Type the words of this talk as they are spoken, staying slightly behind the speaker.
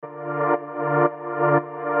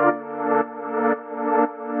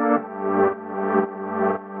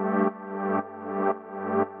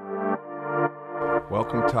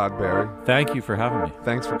Todd Barry. Thank you for having me.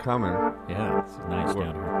 Thanks for coming. Yeah, it's nice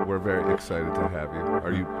down here. We're very excited to have you.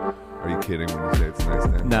 Are you kidding when you say it's nice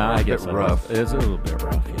down here? No, I guess it's rough. It's a little bit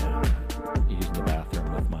rough, yeah. Using the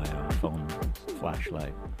bathroom with my phone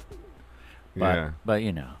flashlight. But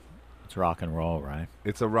you know, it's rock and roll, right?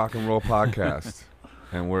 It's a rock and roll podcast,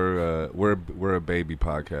 and we're a baby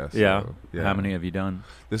podcast. Yeah. So, yeah. How many have you done?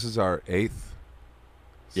 This is our 8th.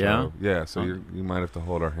 So, Yeah. So you might have to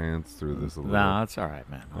hold our hands through this a little. No, that's all right,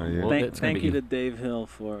 man. Yeah. Thank you to Dave Hill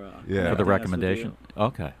for for the recommendation.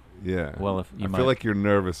 Okay. Yeah. Well, if you I feel like you're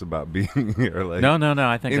nervous about being here. Like no.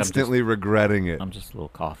 I think instantly regretting it. I'm just a little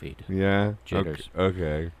coffeed. Yeah. Jitters.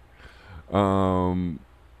 Okay.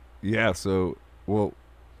 Yeah. So, well,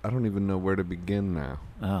 I don't even know where to begin now.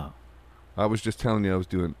 Oh. I was just telling you I was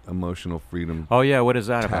doing emotional freedom. Oh yeah. What is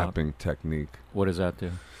that tapping technique? What does that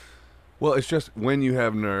do? Well, it's just when you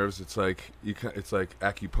have nerves, it's like it's like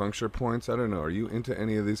acupuncture points. I don't know. Are you into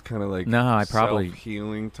any of these kind of like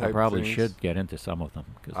self-healing type I probably things? should get into some of them.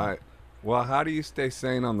 Well, how do you stay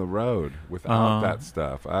sane on the road without that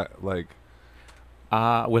stuff?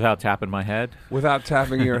 Without tapping my head? Without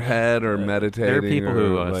tapping your head or meditating. There are people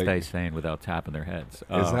who stay sane without tapping their heads.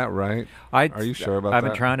 Is that right? Are you sure about that? I've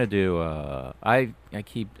been trying to do. I've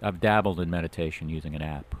dabbled in meditation using an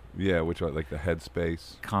app. Yeah, which like the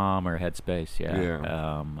Headspace. Calm or Headspace, yeah.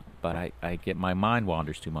 Yeah. But I get my mind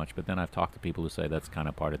wanders too much. But then I've talked to people who say that's kind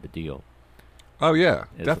of part of the deal. Oh yeah,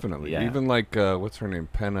 definitely. Yeah. Even like what's her name,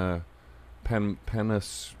 Penna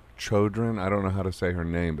Chodron. I don't know how to say her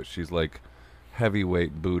name, but she's like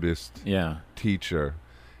heavyweight Buddhist teacher,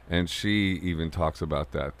 and she even talks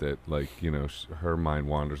about that like, you know, her mind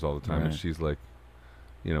wanders all the time, and she's like,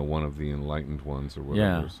 you know, one of the enlightened ones or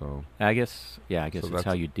whatever. Yeah. So I guess it's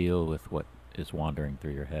how you deal with what is wandering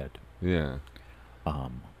through your head. Yeah.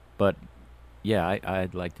 But yeah,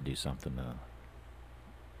 I'd like to do something.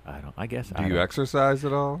 Do you exercise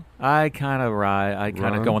at all? I kind of ride. I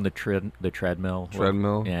kind of go on the treadmill.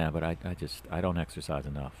 Treadmill. Yeah, but I don't exercise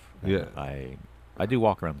enough. Yeah. I do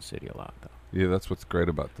walk around the city a lot though. Yeah, that's what's great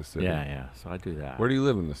about the city. Yeah. So I do that. Where do you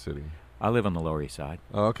live in the city? I live on the Lower East Side.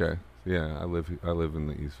 Oh, okay. Yeah, I live in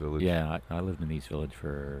the East Village. Yeah, I lived in the East Village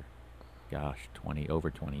for, over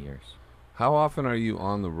 20 years. How often are you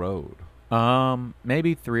on the road?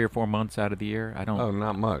 Maybe 3 or 4 months out of the year. I don't. Oh,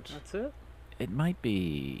 not much. That's it? It might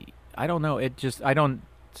be. I don't know. I don't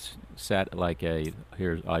set like I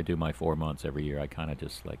do my 4 months every year. I kind of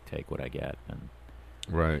just like take what I get and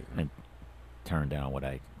turn down what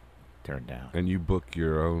I turn down. And you book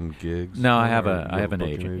your own gigs? No, I have an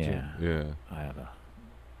agent. Yeah. I have a.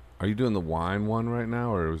 Are you doing the wine one right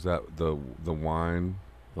now, or is that the wine?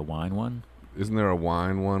 The wine one? Isn't there a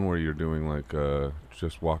wine one where you're doing like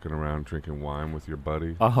just walking around drinking wine with your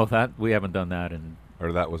buddy? Oh, we haven't done that in.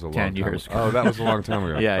 Or that was a 10 long time years ago. Oh, that was a long time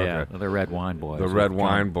ago. Yeah. The Red Wine Boys. The Red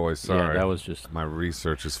Wine Boys. Sorry, Yeah, that was just. My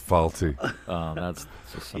research is faulty. That's.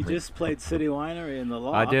 You just played City Winery in the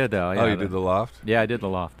Loft. I did though. Yeah, you did the Loft? Yeah, I did the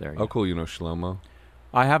Loft there. Oh, cool. You know Shlomo?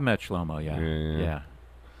 I have met Shlomo.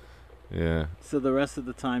 Yeah. So the rest of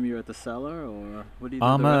the time you're at the Cellar, or what do you do?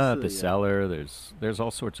 I'm at the Cellar. There's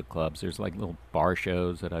all sorts of clubs. There's like little bar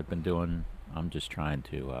shows that I've been doing. I'm just trying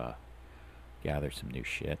to gather some new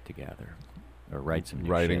shit together, or write some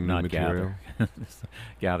new shit. New not material. Gather.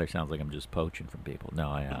 Gather sounds like I'm just poaching from people.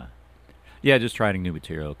 No, just writing new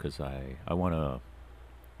material because I want to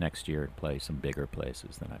next year play some bigger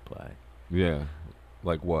places than I play. Yeah,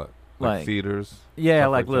 like what? Like theaters? Yeah,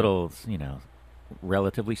 like little,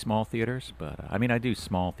 relatively small theaters, but I mean I do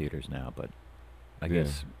small theaters now, but I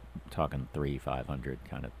guess talking 300-500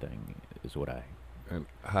 kind of thing is what I. And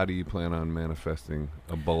how do you plan on manifesting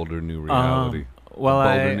a bolder new reality? Well,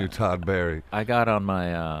 a bolder new Todd Barry. I got on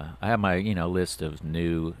my I have my list of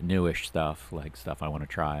newish stuff, like stuff I want to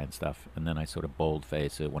try and stuff, and then I sort of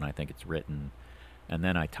boldface it when I think it's written, and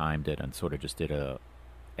then I timed it and sort of just did an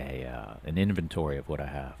inventory of what I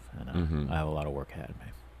have, and I have a lot of work ahead of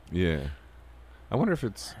me. Yeah. I wonder if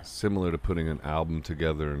it's similar to putting an album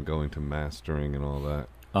together and going to mastering and all that.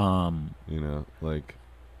 Like,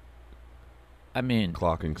 I mean,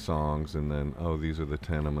 clocking songs and then, these are the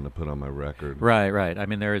 10 I'm going to put on my record. Right. I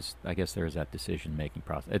mean, I guess there is that decision-making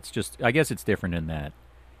process. It's just, I guess it's different in that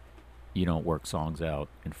you don't work songs out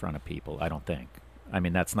in front of people, I don't think. I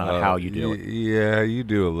mean, that's not how you do it. Yeah, you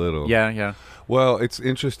do a little. Yeah. Well, it's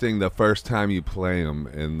interesting the first time you play them,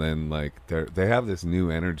 and then like they have this new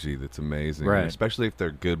energy that's amazing. Right. And especially if they're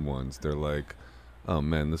good ones, they're like, "Oh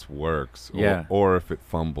man, this works." Yeah. Or if it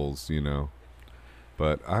fumbles,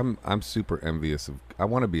 But I'm super envious of. I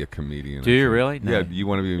want to be a comedian. Do you really? No. Yeah. You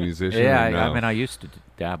want to be a musician? Yeah. No? I mean, I used to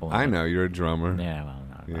dabble. I know you're a drummer. Yeah. Well,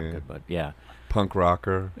 not good, but yeah. punk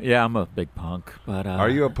rocker. Yeah, I'm a big punk. But are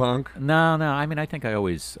you a punk? No. I mean, I think I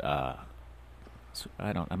always. I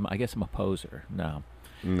guess I'm a poser. No.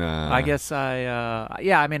 Nah. I guess I.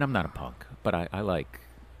 Yeah, I mean, I'm not a punk, but I like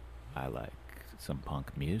some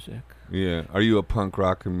punk music. Yeah. Are you a punk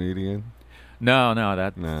rock comedian? No,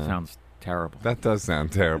 that sounds terrible. That does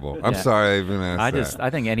sound terrible. I'm sorry I even asked that.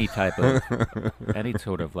 I think any type of, any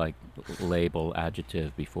sort of like label,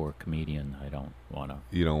 adjective before comedian, I don't want to.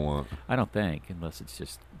 You don't want? I don't think, unless it's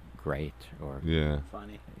just great or. Yeah.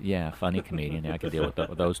 Funny. Yeah, funny comedian. I could deal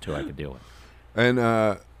with those two. I could deal with.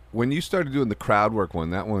 And when you started doing the crowd work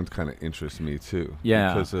one, that one kind of interests me too.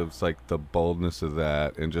 Yeah. Because of like the boldness of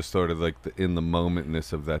that and just sort of like the in the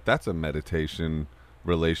momentness of that. That's a meditation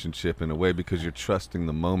relationship in a way because you're trusting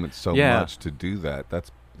the moment so much to do that.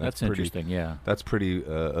 That's pretty, interesting. Yeah. That's pretty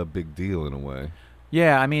a big deal in a way.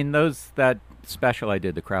 Yeah, I mean that special I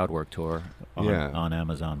did, the crowd work tour on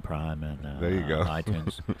Amazon Prime and there you go. on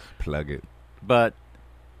iTunes. Plug it. But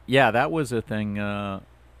yeah, that was a thing. I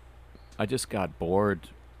just got bored.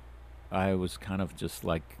 I was kind of just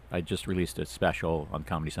like, I just released a special on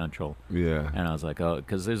Comedy Central. Yeah. And I was like, oh,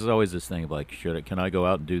 because there's always this thing of like, can I go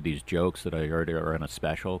out and do these jokes that I heard are in a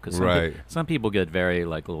special? Because some people get very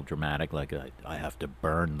like a little dramatic, like I have to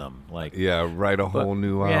burn them. Like write a whole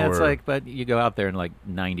new hour. Yeah, it's like, but you go out there and like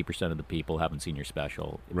 90% of the people haven't seen your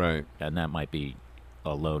special. Right. And that might be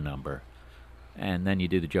a low number. And then you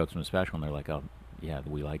do the jokes from the special and they're like, oh, yeah,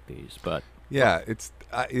 we like these. But yeah, it's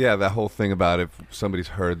that whole thing about if somebody's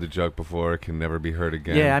heard the joke before, it can never be heard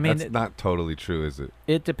again. Yeah, I mean, that's not totally true, is it?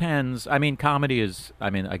 It depends. I mean, comedy is. I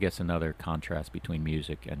mean, I guess another contrast between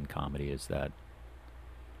music and comedy is that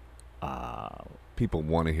people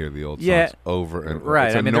want to hear the old songs over and over.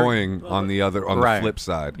 Right. It's annoying on the flip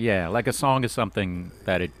side. Yeah, like a song is something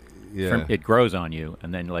that it grows on you,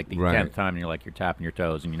 and then like the 10th time, you're tapping your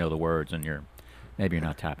toes, and you know the words, and maybe you're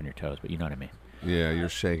not tapping your toes, but you know what I mean. Yeah, you're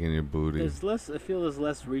shaking your booty. I feel there's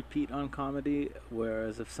less repeat on comedy,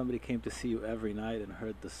 whereas if somebody came to see you every night and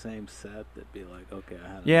heard the same set, they'd be like, okay,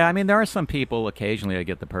 I had I mean, there are some people, occasionally I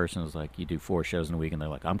get the person who's like, you do 4 shows in a week, and they're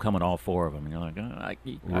like, I'm coming all 4 of them. And you're like,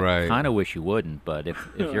 I kind of wish you wouldn't, but if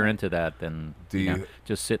you're into that, then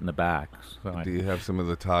just sit in the back. So do you have some of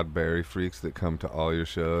the Todd Barry freaks that come to all your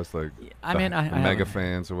shows? Like, I mean, I mega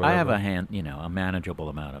fans or whatever? I have a manageable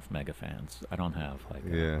amount of mega fans. I don't have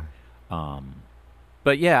like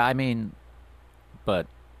but yeah, I mean, what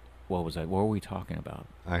were we talking about?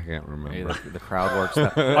 I can't remember. The crowd work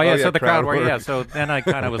stuff. Oh yeah, so the crowd work. Yeah, so then I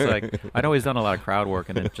kind of was like, I'd always done a lot of crowd work,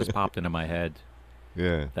 and it just popped into my head.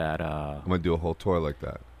 Yeah. That I'm gonna do a whole tour like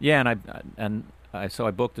that. Yeah, so I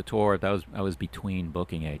booked a tour. I was between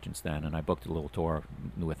booking agents then, and I booked a little tour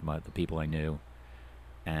with the people I knew,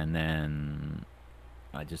 and then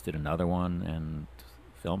I just did another one and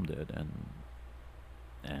filmed it, and.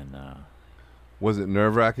 Was it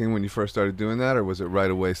nerve-wracking when you first started doing that, or was it right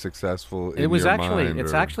away successful? It's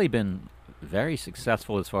actually been very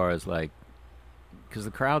successful as far as like, because the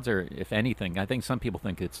crowds are, if anything, I think some people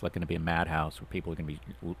think it's like going to be a madhouse where people are going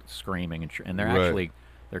to be screaming and they're actually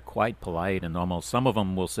they're quite polite and almost some of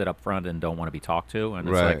them will sit up front and don't want to be talked to, and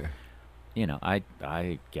it's like,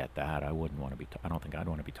 I get that. I wouldn't want to be. I don't think I'd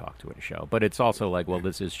want to be talked to at a show. But it's also like, well,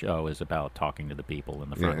 show is about talking to the people in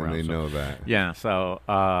the front row. And they know that. Yeah. So.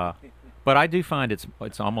 But I do find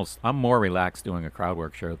it's almost, I'm more relaxed doing a crowd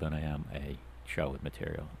work show than I am a show with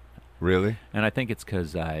material. Really? And I think it's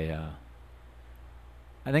because I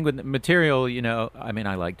think with material, I mean,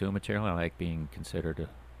 I like doing material. I like being considered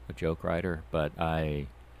a joke writer, but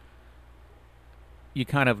you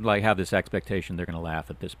kind of like have this expectation they're going to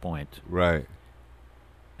laugh at this point. Right.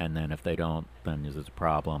 And then if they don't, then there's a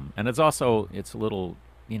problem. And it's also, it's a little,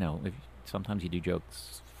 sometimes you do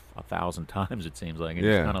jokes 1,000 times, it seems like. And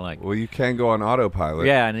it's kind of like, well, you can go on autopilot.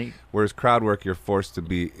 Yeah, whereas crowd work, you're forced to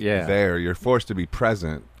be there. You're forced to be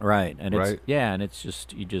present. Right, and it's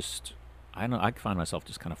just I don't know. I find myself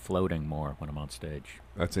just kind of floating more when I'm on stage.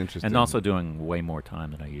 That's interesting. And also doing way more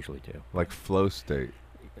time than I usually do. Like flow state.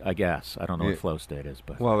 I guess I don't know what flow state is,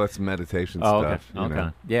 but that's meditation stuff. Okay.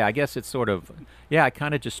 Yeah, I guess it's sort of. Yeah, I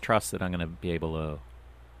kind of just trust that I'm going to be able to.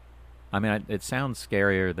 I mean, it sounds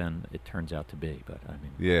scarier than it turns out to be, but I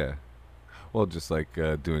mean... Yeah. Well, just like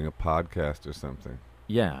doing a podcast or something.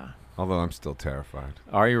 Yeah. Although I'm still terrified.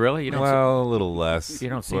 Are you really? You don't a little less. You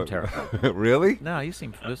don't seem terrified. Really? No, you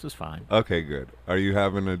seem... This is fine. Okay, good. Are you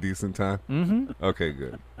having a decent time? Mm-hmm. Okay,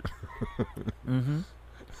 good. Mm-hmm.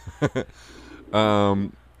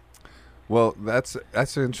 Well, that's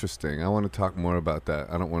interesting. I want to talk more about that.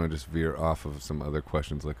 I don't want to just veer off of some other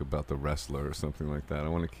questions like about the wrestler or something like that. I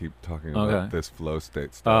want to keep talking about this flow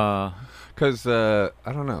state stuff. Because, I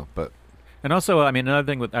don't know, but... And also, I mean,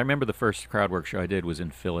 another thing I remember the first crowd work show I did was in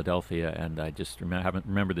Philadelphia, and I just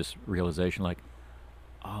remember this realization, like,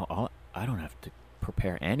 I don't have to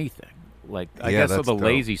prepare anything. Like, I guess the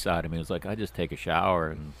lazy side of me was like, I just take a shower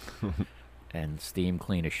and and steam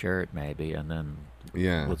clean a shirt maybe, and then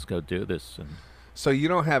let's go do this. And so you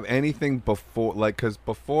don't have anything before, like, because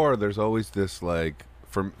before there's always this, like,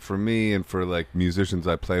 for me and for like musicians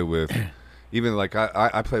I play with. Even like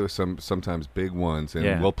I play with sometimes big ones,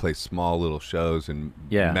 and we'll play small little shows in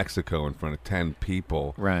Mexico in front of 10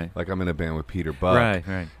 people. Right. Like I'm in a band with Peter Buck.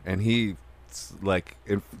 Right. And he, like,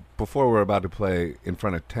 before we're about to play in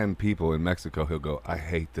front of 10 people in Mexico, he'll go, "I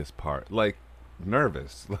hate this part." Like,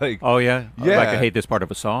 nervous. Like, oh yeah. Like I hate this part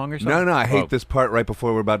of a song or something. No, I hate this part right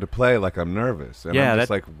before we're about to play. Like I'm nervous, and I'm just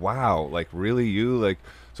like, wow, like really you like.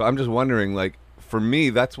 So I'm just wondering, like. For me,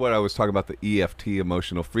 that's what I was talking about, the EFT,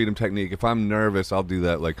 emotional freedom technique. If I'm nervous, I'll do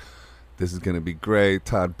that. Like, this is going to be great.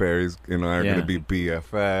 Todd Barry's and I are going to be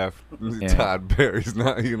BFF. Todd Barry's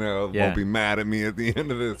not, won't be mad at me at the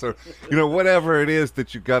end of this. Or, whatever it is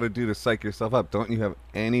that you got to do to psych yourself up. Don't you have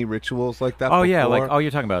any rituals like that before? Yeah. Like,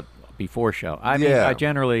 you're talking about before show. I mean, I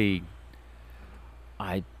generally,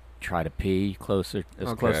 I try to pee close to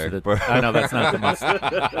the. I know that's not the most.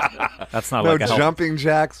 That's not no like a jumping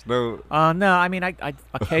jacks. No. No. I mean, I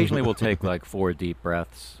occasionally will take like 4 deep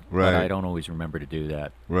breaths. Right. But I don't always remember to do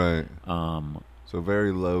that. Right. So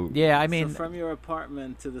very low. Yeah, I mean, so from your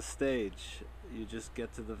apartment to the stage, you just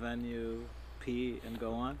get to the venue, pee, and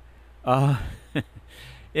go on. Yeah.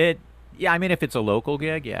 I mean, if it's a local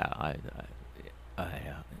gig, I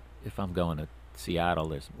if I'm going to Seattle,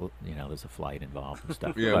 there's a flight involved and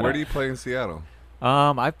stuff. Yeah, where do you play in Seattle?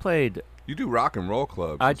 I've played. You do rock and roll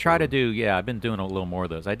clubs. I try to do. Yeah, I've been doing a little more of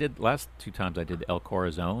those. I did last 2 times. I did El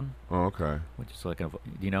Corazon. Oh, okay. Which is like, do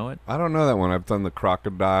you know it? I don't know that one. I've done the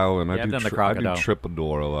Crocodile, and I've done the Crocodile. I do Triple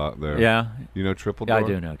Door a lot there. Yeah. You know Triple Door? Yeah, I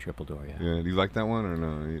do know Triple Door. Yeah. Yeah. Do you like that one or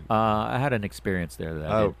no? I had an experience there that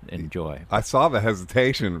I did enjoy. I saw the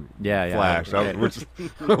hesitation flash,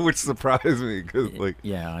 which surprised me because like.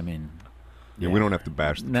 Yeah, I mean. Yeah, we don't have to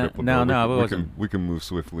bash the Triple Door. We can move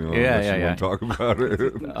swiftly on. Yeah. Want to talk about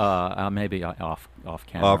it. Maybe off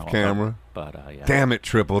camera. Off camera. But yeah. Damn it,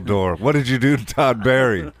 Triple Door! What did you do to Todd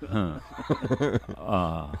Barry? I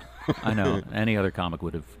know any other comic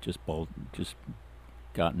would have just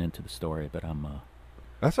gotten into the story, but I'm.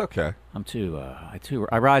 That's okay. I'm too. I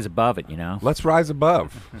rise above it, Let's rise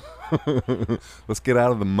above. Let's get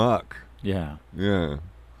out of the muck. Yeah. Yeah.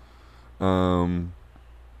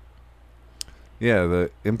 Yeah, the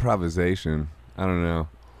improvisation. I don't know.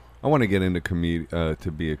 I want to get into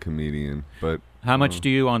to be a comedian, but how much do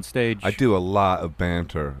you on stage? I do a lot of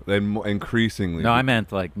banter, and increasingly. No, I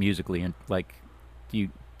meant like musically, and like, do you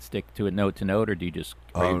stick to it note to note, or do you just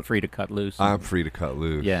are you free to cut loose? I'm free to cut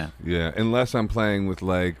loose. Yeah, unless I'm playing with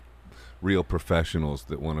like real professionals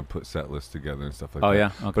that want to put set lists together and stuff like that. Oh yeah,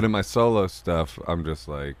 okay. But in my solo stuff, I'm just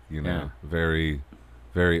like very,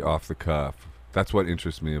 very off the cuff. That's what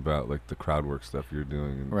interests me about like the crowd work stuff you're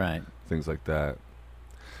doing and things like that.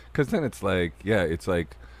 Because then it's like, it's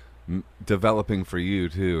like developing for you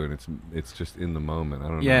too, and it's just in the moment. I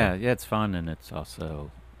don't know. Yeah, it's fun, and it's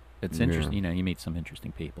also interesting. You meet some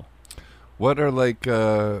interesting people. What are like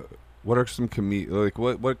what are some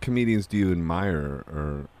what comedians do you admire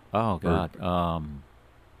or? Oh God,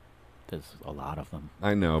 there's a lot of them.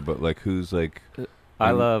 I know, but like who's like?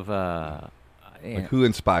 I love. Like who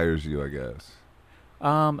inspires you? I guess.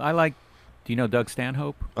 I like. Do you know Doug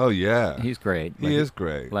Stanhope? Oh yeah, he's great. He is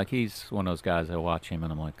great. Like he's one of those guys. I watch him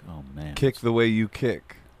and I'm like, oh man. Kick the way you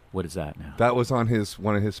kick. What is that now? That was on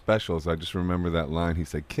one of his specials. I just remember that line. He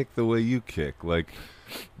said, "Kick the way you kick. Like,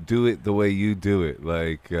 do it the way you do it.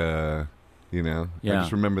 Like, I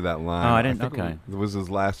just remember that line. Oh, I didn't. Okay. It was his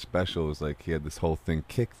last special. It was like he had this whole thing.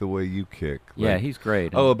 Kick the way you kick. Like, yeah, he's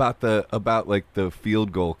great. Oh, about like the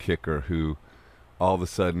field goal kicker who. All of a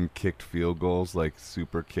sudden kicked field goals like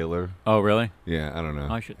super killer. Oh, really? Yeah, I don't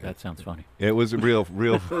know. That sounds funny. It was real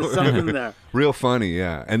something there. Real funny,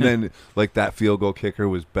 yeah. And then like that field goal kicker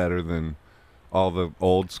was better than all the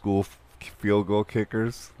old school field goal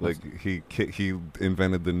kickers. Like he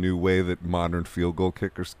invented the new way that modern field goal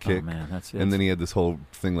kickers kick. Oh man, that's it. And then he had this whole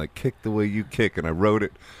thing like kick the way you kick, and I wrote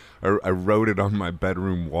it on my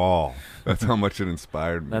bedroom wall. That's how much it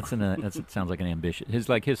inspired me. It sounds like an ambition. His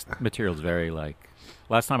material's very like.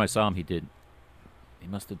 Last time I saw him, he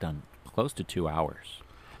must have done close to 2 hours,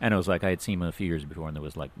 and it was like I had seen him a few years before, and there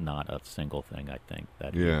was like not a single thing I think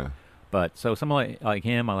that. Yeah. But so someone like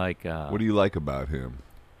him, I like. What do you like about him?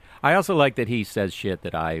 I also like that he says shit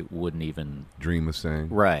that I wouldn't even dream of saying.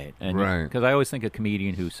 Right, and because I always think a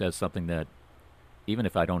comedian who says something that even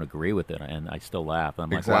if I don't agree with it, and I still laugh. I'm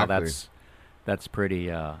like, wow, that's pretty.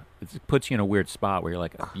 It puts you in a weird spot where you're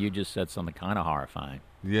like, you just said something kind of horrifying.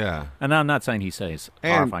 Yeah. And I'm not saying he says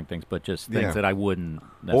horrifying things, but just things that I wouldn't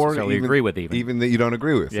necessarily agree with even that you don't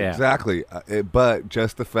agree with. Yeah. Exactly. But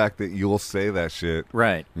just the fact that you'll say that shit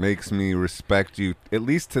makes me respect you, at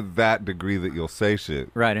least to that degree that you'll say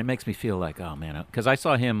shit. Right. It makes me feel like, oh, man. Because I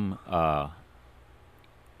saw him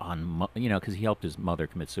because he helped his mother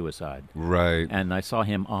commit suicide. Right. And I saw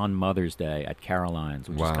him on Mother's Day at Caroline's,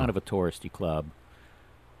 which is kind of a touristy club,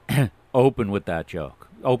 open with that joke.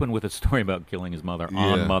 Open with a story about killing his mother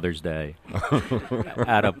on Mother's Day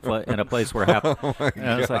at in a place where I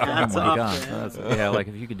was like, oh my God. Like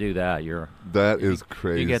if you could do that, is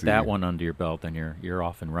crazy. You get that one under your belt, and you're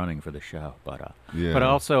off and running for the show. But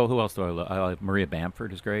also, who else do I love? Maria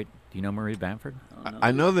Bamford is great. Do you know Maria Bamford?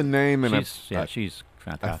 I know the name, and she's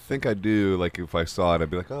fantastic. I think I do. Like if I saw it,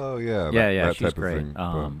 I'd be like, oh yeah, that she's type great.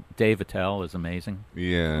 Of thing. Dave Attell is amazing.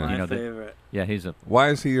 Yeah, my favorite. He's a. Why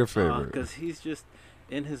is he your favorite? Because he's just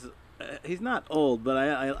in his. He's not old, but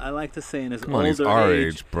I like to say in his older he's our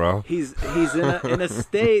age, bro. He's in a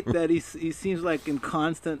state that he seems like in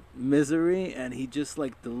constant misery, and he just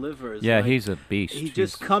like delivers. Yeah, he's a beast. He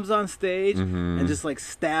just comes on stage and just like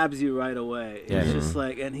stabs you right away. Yeah, it's just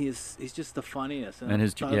like, and he's just the funniest. And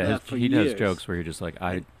he does jokes where you're just like,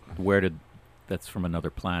 that's from another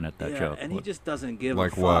planet. That joke, and he just doesn't give a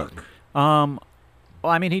fuck. What? Well,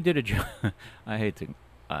 I mean, he did a joke. I hate to.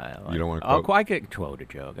 You don't want to quote? I could quote a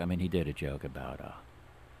joke. I mean, he did a joke about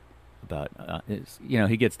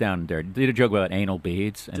he gets down and dirty. Did a joke about anal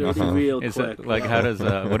beads. And real quick. Like, how does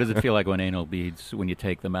what does it feel like when anal beads, when you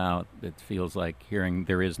take them out? It feels like hearing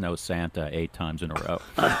 "There is no Santa" 8 times in a row.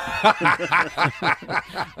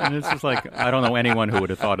 And it's just like, I don't know anyone who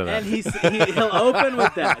would have thought of that. And he'll open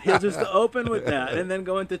with that. He'll just open with that, and then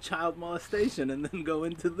go into child molestation, and then go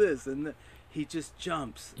into this, and he just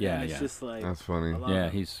jumps. Yeah, and it's just like, that's funny.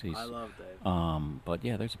 He's. I love Dave. But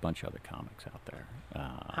there's a bunch of other comics out there.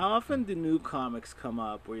 How often do new comics come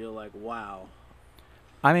up where you're like, wow?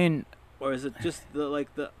 I mean, or is it just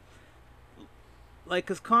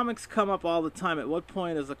because comics come up all the time. At what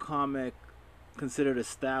point is a comic considered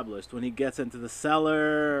established? When he gets into the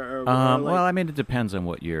cellar, or well, I mean, it depends on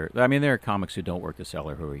what you're. I mean, there are comics who don't work the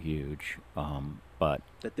cellar who are huge, but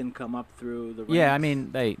that didn't come up through the ranks. Yeah, I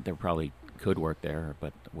mean, they probably could work there,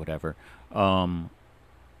 but whatever.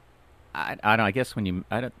 I don't. I guess when you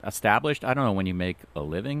established, I don't know when you make a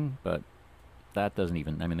living, but that doesn't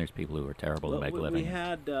even. I mean, there's people who are terrible to make a living. We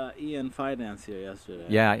had Ian Finance here yesterday.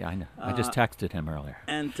 Yeah, I know. I just texted him earlier.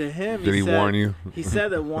 And to him, did he warn you? He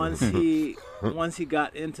said that once he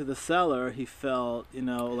got into the cellar, he felt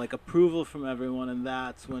like approval from everyone, and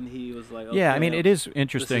that's when he was like, okay, yeah. I mean, it is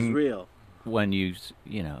interesting. This is real. When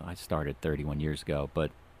I started 31 years ago,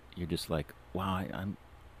 but you're just like, wow, I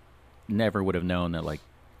never would have known that, like,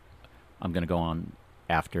 I'm going to go on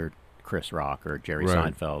after Chris Rock or Jerry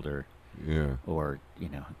Seinfeld or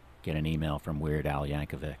get an email from Weird Al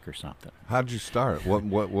Yankovic or something. How did you start? What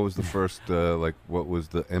was the first what was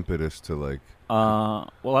the impetus to like?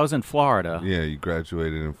 Well, I was in Florida. Yeah, you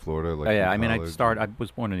graduated in Florida. Like, I mean, I was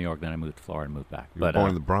born in New York, then I moved to Florida and moved back. You were born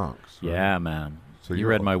in the Bronx. Right? Yeah, man. So you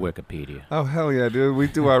read my Wikipedia. Oh hell yeah, dude! We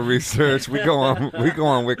do our research. We go on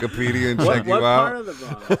Wikipedia and check you out. What part of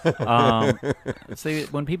the Bronx? See,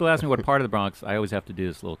 when people ask me what part of the Bronx, I always have to do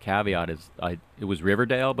this little caveat: it was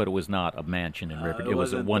Riverdale, but it was not a mansion in Riverdale. It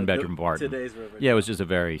was a one-bedroom apartment. Today's Riverdale. Yeah, it was just a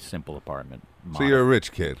very simple apartment. So you're a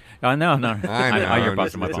rich kid. No. I know. You're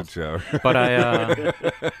busting my balls. But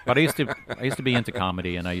I used to be into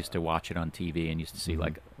comedy, and I used to watch it on TV, and used to see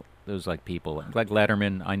like. Those like people like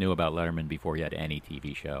Letterman. I knew about Letterman before he had any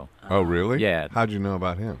TV show. Oh, really? Yeah. How'd you know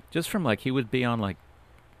about him? Just from like he would be on like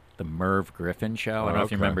the Merv Griffin show. I don't know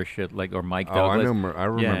if you remember shit like or Mike Douglas. I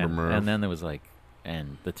remember Merv. And then there was like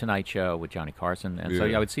and the Tonight Show with Johnny Carson. And so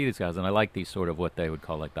I would see these guys, and I like these sort of what they would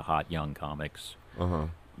call like the hot young comics, the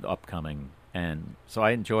upcoming. And so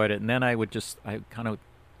I enjoyed it. And then I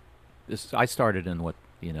started in what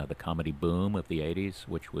the comedy boom of the '80s,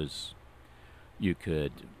 which was you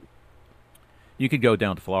could go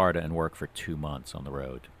down to Florida and work for 2 months on the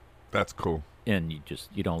road. That's cool. And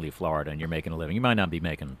you don't leave Florida and you're making a living. You might not be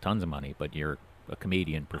making tons of money, but you're a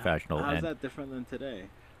comedian, professional. How's that different than today?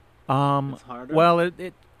 It's harder? Well,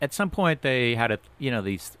 it at some point they had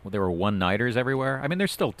there were one-nighters everywhere. I mean,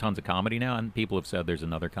 there's still tons of comedy now, and people have said there's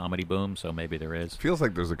another comedy boom, so maybe there is. Feels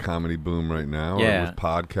like there's a comedy boom right now. Yeah. With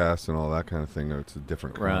podcasts and all that kind of thing. Or it's a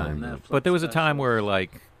different kind. Netflix but there was a time where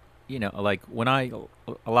like when a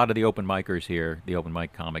lot of the open micers here, the open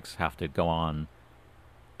mic comics have to go on,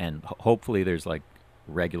 and hopefully there's like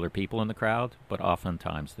regular people in the crowd, but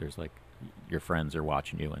oftentimes there's like your friends are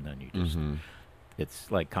watching you, and then you just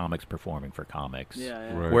it's like comics performing for comics.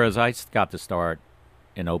 Yeah. Right. Whereas I got to start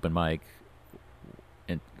an open mic,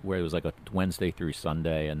 where it was like a Wednesday through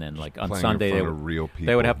Sunday, and then like on Playing Sunday in front of real people.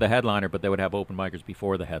 they would have the headliner, but they would have open micers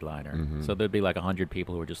before the headliner. So there'd be like 100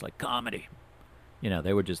 people who were just like comedy. You know,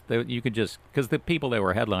 they were just you could just because the people that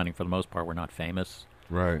were headlining for the most part were not famous.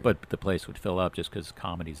 Right. But the place would fill up just because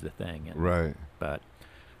comedy's the thing. And, right. But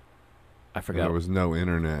I forgot. And there was no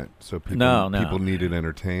internet, so people needed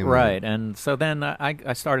entertainment. Right. And so then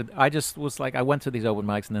I started. I just was like, I went to these open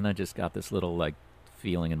mics, and then I just got this little like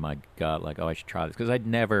feeling in my gut, like, oh, I should try this, because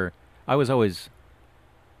I was always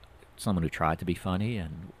someone who tried to be funny,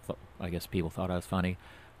 and I guess people thought I was funny.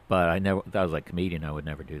 But I was like comedian, I would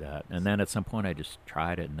never do that. And then at some point I just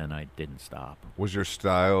tried it, and then I didn't stop. Was your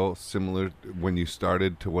style similar when you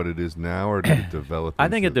started to what it is now, or did it develop? I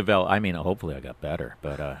think it developed. I mean, hopefully I got better,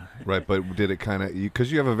 but... right, but did it kind of...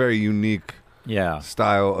 Because you have a very unique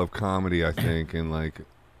style of comedy, I think, and like...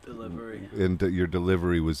 Delivery. And your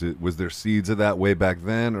delivery, was there seeds of that way back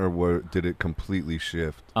then, or did it completely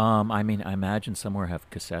shift? I mean, I imagine somewhere have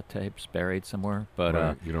cassette tapes buried somewhere, but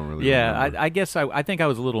right. You don't really. Yeah, remember. I guess I think I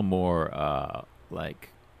was a little more like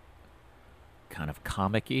kind of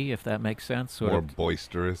comic-y, if that makes sense. More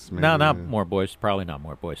boisterous. Maybe? No, not more boisterous. Probably not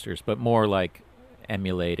more boisterous, but more like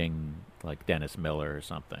emulating like Dennis Miller or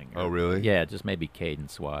something. Oh, really? Yeah, just maybe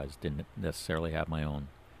cadence-wise. Didn't necessarily have my own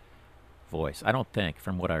voice, I don't think,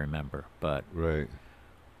 from what I remember, but right.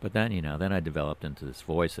 But then then I developed into this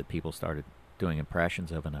voice that people started doing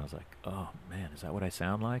impressions of, and I was like, oh man, is that what I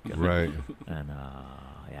sound like? And, right. And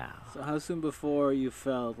yeah. So how soon before you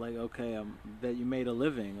felt like, okay, that you made a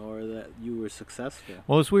living or that you were successful?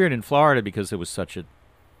 Well, it's weird in Florida because there was such a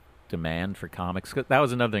demand for comics. That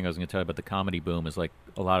was another thing I was going to tell you about the comedy boom. Is like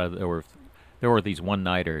a lot of there were these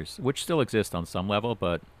one-nighters, which still exist on some level,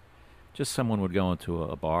 but just someone would go into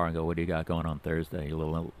a bar and go, what do you got going on Thursday? You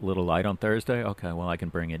little light on Thursday? Okay, well, I can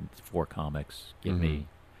bring in 4 comics. Give me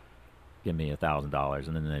 $1,000,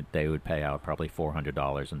 and then they would pay out probably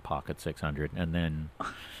 $400 and pocket $600, and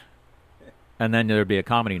then there'd be a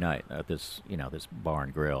comedy night at this this bar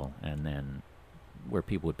and grill, and then where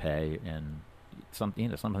people would pay, and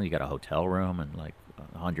sometimes you got a hotel room and like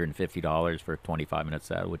 $150 for a 25-minute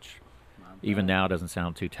set, which even now doesn't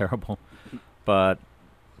sound too terrible, but.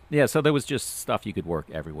 Yeah, so there was just stuff you could work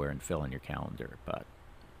everywhere and fill in your calendar, but...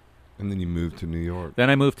 And then you moved to New York. Then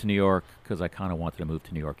I moved to New York because I kind of wanted to move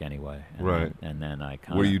to New York anyway. And right. Then I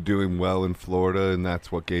kind of... Were you doing well in Florida, and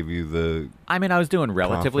that's what gave you the... I mean, I was doing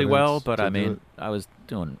relatively well, but I mean, I was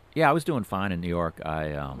doing fine in New York.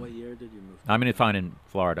 What year did you move? I mean, fine in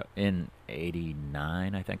Florida. In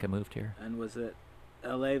 89, I think I moved here. And was it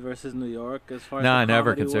L.A. versus New York as far as No, the I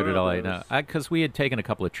never comedy considered world, L.A. No, because we had taken a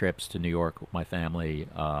couple of trips to New York with my family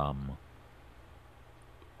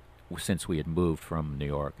since we had moved from New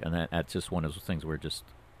York, and that's just one of those things where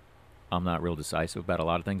I'm not real decisive about a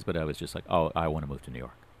lot of things, but I was just like, oh, I want to move to New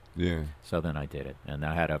York. Yeah. So then I did it, and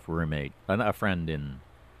I had a roommate, a friend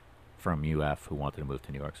from UF who wanted to move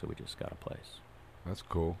to New York, so we just got a place. That's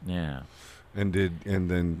cool. Yeah. And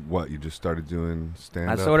then what? You just started doing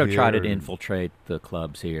stand-up? I sort of tried to infiltrate the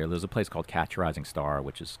clubs here. There's a place called Catch a Rising Star,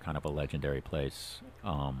 which is kind of a legendary place.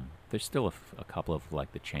 There's still a couple of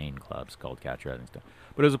like the chain clubs called Catch a Rising Star,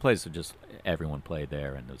 but it was a place that just everyone played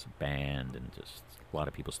there, and there was a band, and just a lot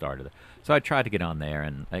of people started it. So I tried to get on there,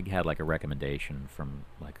 and I had like a recommendation from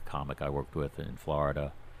like a comic I worked with in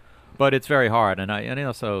Florida, but it's very hard, and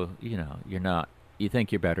also you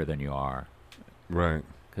think you're better than you are, right?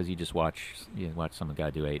 Because you watch some guy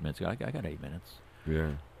do 8 minutes. I got 8 minutes.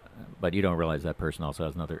 Yeah. But you don't realize that person also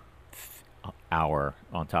has another hour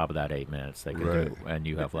on top of that 8 minutes they could do, and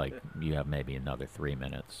you have maybe another 3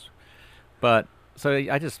 minutes. But so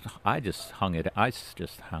I just hung it. I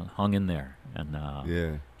just hung in there,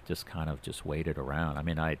 and just kind of just waited around. I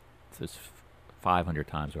mean, there's 500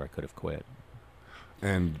 times where I could have quit.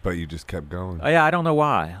 But you just kept going. Yeah, I don't know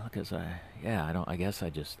why. Because I guess I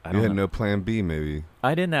just. I you had no plan B, maybe.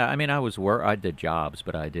 I didn't. I mean, I did jobs,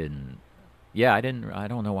 but I didn't. Yeah, I didn't. I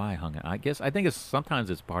don't know why I hung it. I think sometimes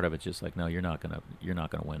it's part of it's just like, no, you're not gonna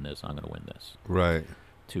win this. I'm gonna win this. Right.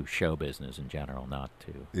 To show business in general, not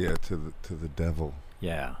to. Yeah, to the devil.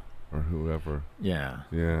 Yeah. Or whoever. Yeah.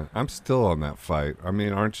 Yeah, I'm still on that fight. I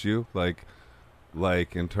mean, aren't you? Like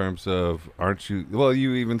in terms of, aren't you? Well,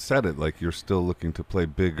 you even said it. Like you're still looking to play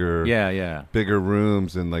bigger. Yeah. Bigger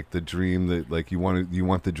rooms, and like the dream that like you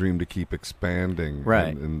want the dream to keep expanding.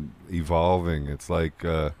 Right. And evolving. It's like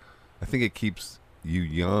I think it keeps you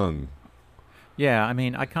young. Yeah, I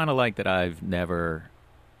mean, I kind of like that I've never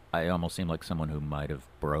I almost seem like someone who might have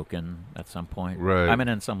broken at some point. Right. I mean,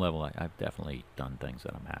 on some level, I've definitely done things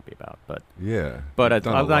that I'm happy about, but yeah, it's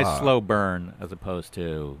a nice slow burn as opposed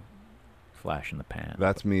to flash in the pan.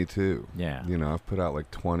 That's me too. Yeah. You know, I've put out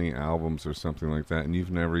like 20 albums or something like that, and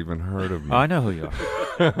you've never even heard of me. Oh, I know who you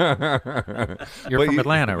are. You're from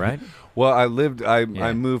Atlanta, right? Well,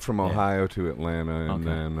 I moved from Ohio to Atlanta, and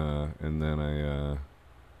then I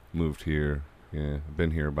moved here. Yeah,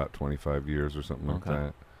 been here about 25 years or something like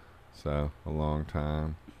that. So a long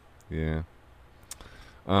time. Yeah.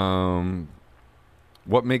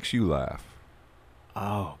 What makes you laugh?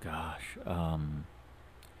 Oh gosh. Or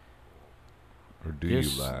do you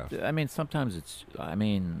laugh? I mean, sometimes it's. I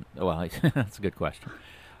mean, well, that's a good question.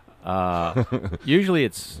 Usually,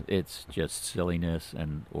 it's just silliness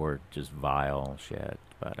or just vile shit.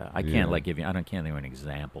 But I can't give you. I can't think of an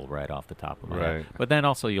example right off the top of my head. But then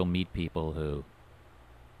also, you'll meet people who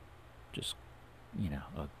just,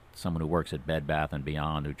 someone who works at Bed Bath and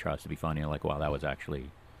Beyond who tries to be funny. You're like, wow, that was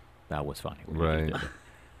funny. Right.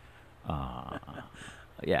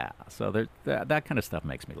 Yeah. So that kind of stuff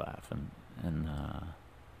makes me laugh, and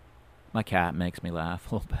my cat makes me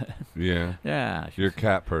laugh a little bit. Yeah. Yeah. You're a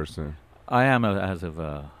cat person. I am as of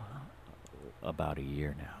about a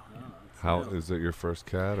year now. How is it your first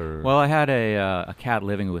cat or? Well, I had a cat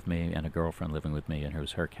living with me and a girlfriend living with me, and it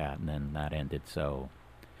was her cat, and then that ended.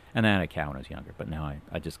 And then I had a cat when I was younger, but now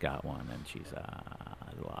I just got one, and she's a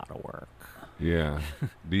lot of work. Yeah.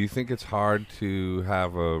 Do you think it's hard to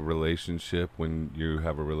have a relationship when you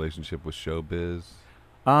have a relationship with showbiz?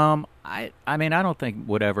 I mean, I don't think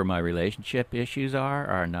whatever my relationship issues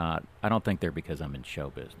are not. I don't think they're because I'm in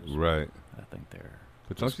show business. Right. I think they're.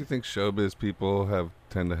 But don't you think showbiz people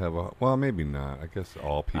tend to have well, maybe not. I guess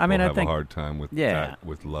all people have a hard time with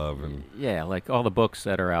with love and. Yeah, like all the books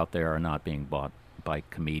that are out there are not being bought by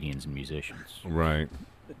comedians and musicians. Right.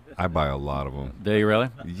 I buy a lot of them. Do you really?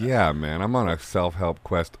 Yeah, man. I'm on a self-help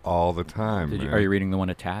quest all the time. Are you reading the one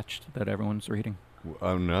Attached that everyone's reading?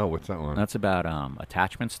 Oh no, what's that one? That's about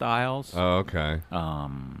attachment styles. Oh, okay.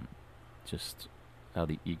 Just how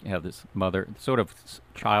you have this mother sort of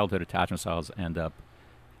childhood attachment styles end up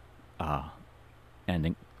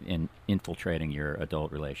ending in infiltrating your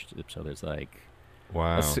adult relationship. So there's like,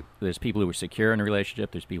 wow. There's people who are secure in a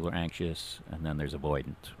relationship. There's people who are anxious, and then there's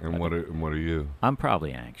avoidant. And what are you? I'm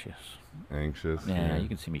probably anxious. Anxious? Yeah, you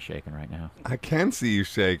can see me shaking right now. I can see you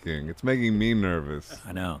shaking. It's making me nervous.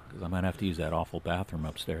 I know, because I might have to use that awful bathroom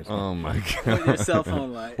upstairs. Oh, my God. With your cell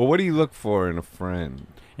phone light. Well, what do you look for in a friend?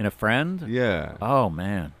 In a friend? Yeah. Oh,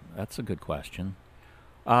 man. That's a good question.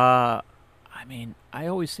 I mean, I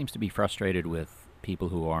always seems to be frustrated with people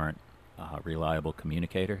who aren't reliable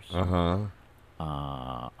communicators. Uh-huh.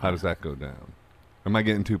 How does that go down? Am I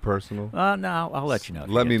getting too personal? No, I'll let you know.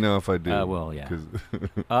 Let me know if I do. Well, yeah.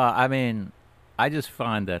 I mean, I just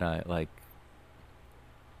find that I like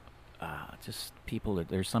just people.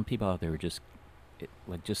 There's some people out there who just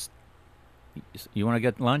you want to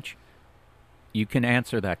get lunch? You can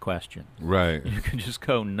answer that question. Right. You can just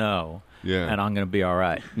go no. Yeah. And I'm going to be all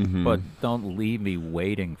right. Mm-hmm. But don't leave me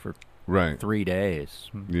waiting for 3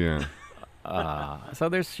 days. Yeah. So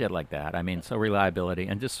there's shit like that. I mean, so reliability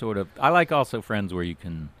and just sort of. I like also friends where you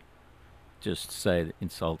can just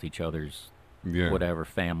insult each other's whatever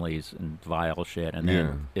families and vile shit, and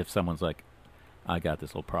then if someone's like, "I got this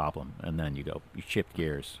little problem," and then you shift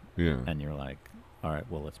gears, and you're like, "All right,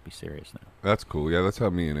 well, let's be serious now." That's cool. Yeah, that's how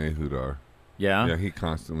me and Ehud are. Yeah? Yeah, he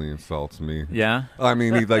constantly insults me. Yeah? I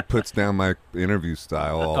mean, he puts down my interview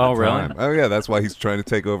style all the time. Really? Oh, yeah, that's why he's trying to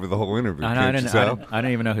take over the whole interview. I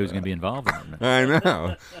didn't even know who was going to be involved in it. I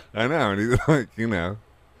know. And he's like,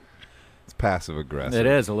 it's passive aggressive. It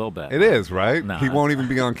is a little bit. It is, right? No, he won't even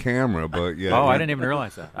be on camera, but yeah. Oh, I didn't even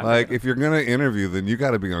realize that. If you're going to interview, then you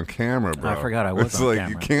got to be on camera, bro. I forgot I was it's on like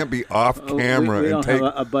camera. You can't be off camera we and don't take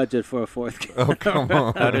have a budget for a fourth camera. Oh, come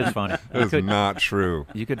on. That is funny. That is not true.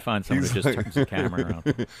 You could find someone who just turns the camera around.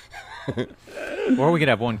 Or we could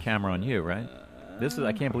have one camera on you, right?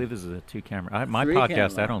 I can't believe this is a 2-camera. My podcast,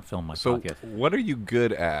 camera. I don't film my podcast. So what are you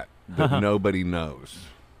good at that nobody knows?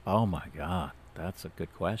 Oh, my God. That's a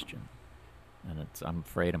good question. And I'm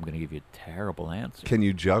afraid I'm going to give you a terrible answer. Can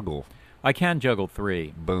you juggle? I can juggle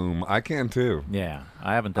 3. Boom. I can, too. Yeah.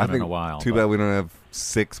 I haven't done it in a while. Too bad we don't have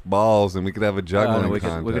 6 balls and we could have a juggling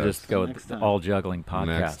contest. We could just go with the all juggling podcast.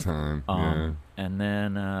 Next time, yeah. And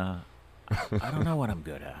then I don't know what I'm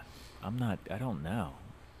good at. I don't know.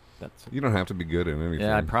 You don't have to be good at anything.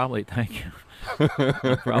 Yeah, thank you.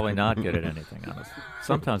 I'm probably not good at anything, honestly.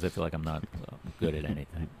 Sometimes I feel like I'm not good at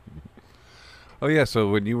anything. Oh, yeah, so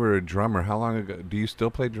when you were a drummer, how long ago? Do you still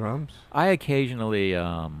play drums? I occasionally,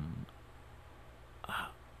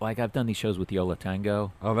 like I've done these shows with Yo La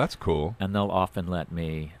Tengo. Oh, that's cool. And they'll often let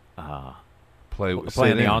me play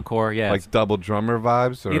in the encore. Yeah, like double drummer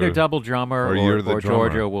vibes, or either double drummer or you're the or drummer.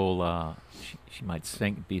 Georgia will. She might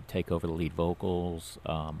take over the lead vocals.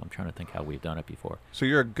 I'm trying to think how we've done it before. So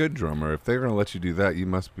you're a good drummer. If they're going to let you do that, you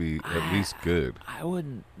must be at least good. I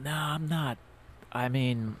wouldn't. No, I'm not. I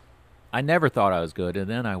mean, I never thought I was good, and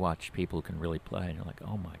then I watch people who can really play, and you're like,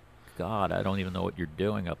 oh my God, I don't even know what you're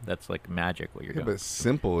doing. That's like magic what you're doing. But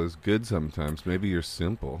simple is good sometimes. Maybe you're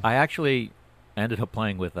simple. I actually ended up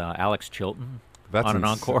playing with Alex Chilton on an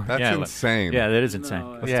encore. That's insane. Yeah, that is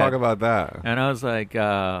insane. Let's talk about that. And I was like,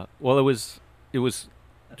 well, it was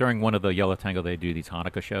during one of the Yo La Tengo. They do these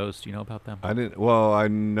Hanukkah shows. Do you know about them? I didn't. Well, I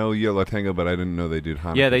know Yo La Tengo, but I didn't know they did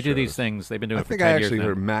Hanukkah. Yeah, they shows. do these things. They've been doing. I it for think 10 I years actually now.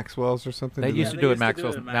 heard Maxwell's or something. They used to do it at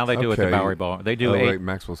Maxwell's. Now they do it at the Bowery Bar. They do right,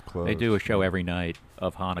 Maxwell's closed. They do a show every night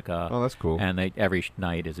of Hanukkah. Oh, that's cool. And every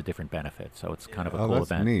night is a different benefit, so it's kind of a cool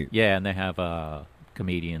that's event. Neat. Yeah, and they have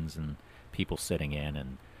comedians and people sitting in,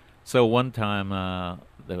 and so one time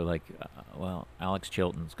they were like, "Well, Alex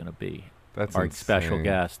Chilton's going to be our special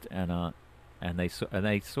guest," and they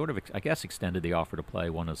sort of I guess extended the offer to play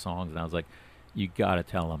one of the songs, and I was like, "You got to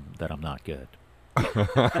tell them that I'm not good."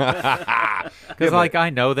 Because I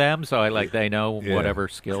know them, so they know whatever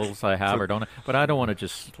skills I have or don't. But I don't want to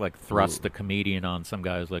just thrust the comedian on some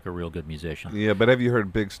guy who's like a real good musician. Yeah, but have you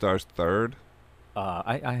heard Big Star's third?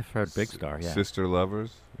 I have heard Big Star. Yeah, Sister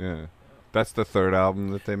Lovers. Yeah, that's the third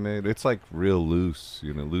album that they made. It's like real loose,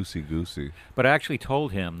 loosey goosey. But I actually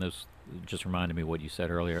told him this. Just reminded me what you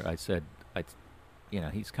said earlier. I said, he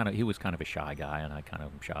was kind of a shy guy, and I kind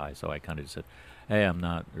of am shy, so I kind of said, "Hey, I'm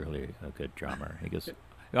not really a good drummer." He goes,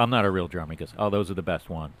 "I'm not a real drummer." He goes, "Oh, those are the best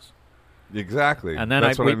ones." Exactly. And then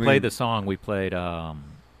we played the song. We played, what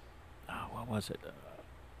was it?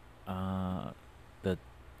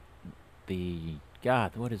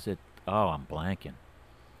 God, what is it? Oh, I'm blanking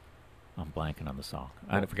on the song.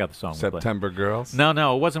 I forgot the song. September Girls?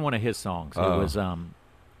 No, it wasn't one of his songs. It was,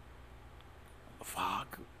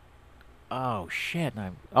 fuck. Oh, shit.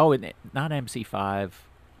 Not MC5.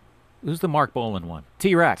 Who's the Mark Bolan one?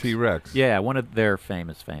 T-Rex. T-Rex. Yeah, one of their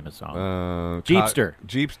famous songs. Jeepster.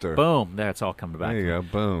 Jeepster. Boom. That's all coming back. There you go.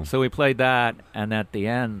 Boom. So we played that, and at the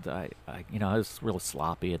end, I was real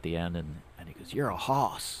sloppy at the end, and he goes, "You're a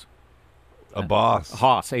hoss." A boss.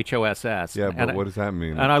 Hoss, H-O-S-S. Yeah, but what does that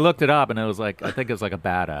mean? And I looked it up, and it was I think it was like a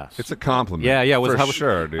badass. It's a compliment. Yeah, it was. For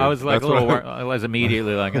sure, dude. I was like I was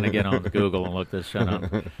immediately going to get on Google and look this shit up.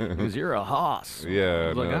 Because you're a hoss. Yeah. I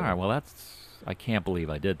was like, all right, well, I can't believe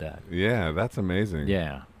I did that. Yeah, that's amazing.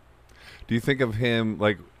 Yeah. Do you think of him,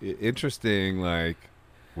 interesting,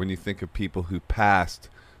 when you think of people who passed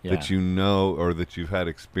that you know or that you've had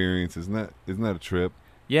experience, isn't that a trip?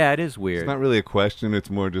 Yeah, it is weird. It's not really a question. It's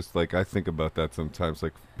more just I think about that sometimes,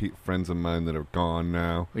 friends of mine that are gone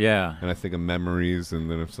now. Yeah. And I think of memories, and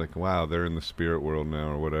then it's like, wow, they're in the spirit world now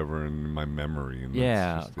or whatever, in my memory. And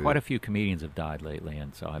yeah, quite a few comedians have died lately,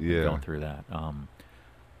 and so I've been going through that.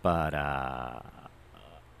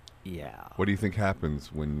 Yeah. What do you think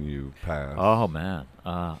happens when you pass? Oh, man.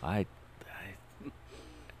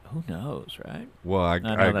 Who knows, right? Well, I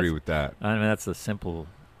agree with that. I mean, that's a simple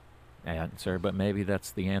answer, but maybe that's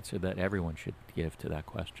the answer that everyone should give to that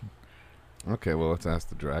question. Okay, well, let's ask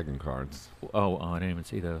the dragon cards. Oh, I didn't even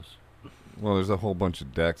see those. Well, there's a whole bunch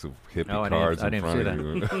of decks of hippie cards in front of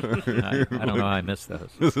you. I don't know how I missed those.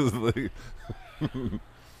 This is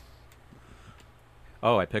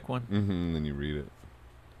Oh, I pick one? Mm-hmm, and then you read it.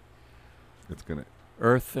 It's going to...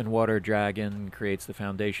 Earth and water dragon creates the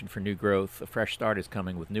foundation for new growth. A fresh start is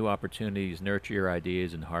coming with new opportunities. Nurture your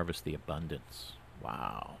ideas and harvest the abundance.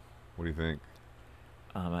 Wow. What do you think?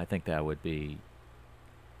 I think that would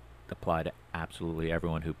apply to absolutely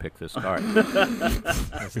everyone who picked this card.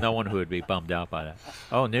 There's no one who would be bummed out by that.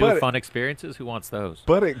 Oh, fun experiences? Who wants those?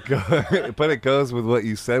 But it goes with what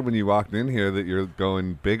you said when you walked in here, that you're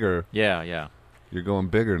going bigger. Yeah. You're going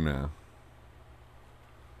bigger now.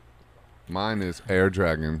 Mine is Air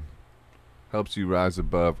Dragon. Helps you rise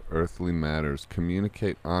above earthly matters.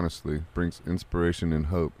 Communicate honestly. Brings inspiration and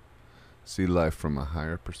hope. See life from a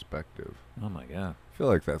higher perspective. Oh, my God. I feel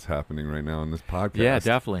like that's happening right now in this podcast. Yeah,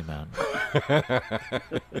 definitely, man.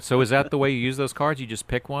 So is that the way you use those cards? You just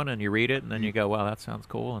pick one and you read it, and then you go, wow, that sounds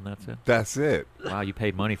cool, and that's it? That's it. Wow, you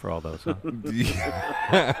paid money for all those, huh?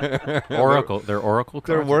 Oracle. They're Oracle cards?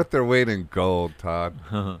 They're worth their weight in gold, Todd.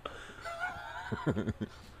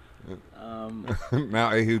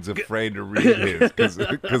 Now Ehud's afraid to read his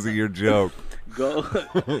because of your joke.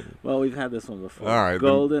 Well, we've had this one before. All right,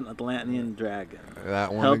 Golden Atlantean Dragon.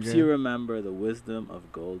 That one helps again? you remember the wisdom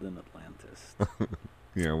of Golden Atlantis.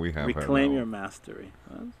 Yeah, we have. Reclaim your mastery.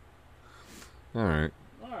 Huh? All right.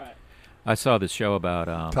 I saw this show about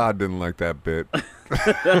Todd didn't like that bit.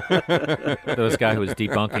 Those guy who was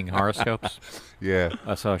debunking horoscopes. Yeah.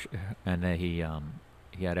 I saw, and then he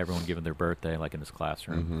had everyone giving their birthday like in his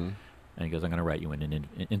classroom, Mm-hmm. and he goes, "I'm going to write you an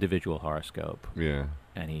individual horoscope." Yeah.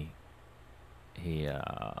 And he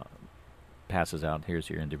passes out, "Here's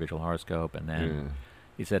your individual horoscope," and then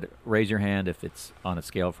he said, "Raise your hand if it's on a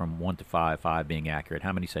scale from 1 to 5, 5 being accurate.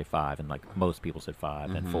 How many say 5?" And like most people said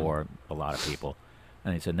 5, and 4, a lot of people.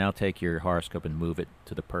 And he said, "Now take your horoscope and move it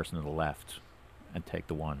to the person to the left, and take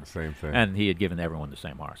the 1." Same thing. And he had given everyone the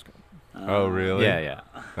same horoscope. Oh, really? Yeah.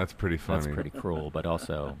 That's pretty funny. That's pretty cruel, but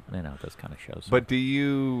also, this kind of shows. But do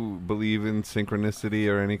you believe in synchronicity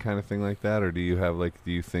or any kind of thing like that? Or do you have,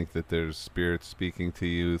 do you think that there's spirits speaking to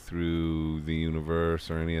you through the universe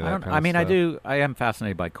or any of that kind of stuff? I mean, I do. I am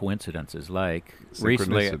fascinated by coincidences. Like,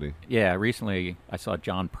 recently I saw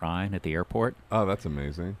John Prine at the airport. Oh, that's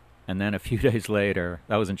amazing. And then a few days later,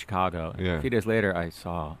 that was in Chicago. Yeah. A few days later, I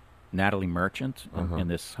saw Natalie Merchant in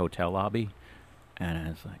this hotel lobby. And I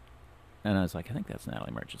was like, I think that's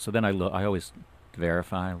Natalie Merchant. So then I always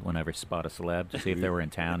verify whenever I spot a celeb to see if they were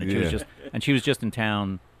in town. And she was just in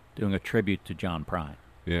town doing a tribute to John Prine.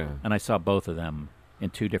 Yeah. And I saw both of them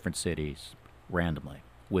in 2 different cities randomly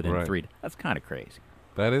within 3 days. That's kind of crazy.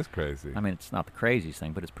 That is crazy. I mean, it's not the craziest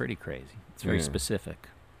thing, but it's pretty crazy. It's very specific.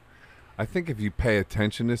 I think if you pay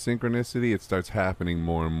attention to synchronicity, it starts happening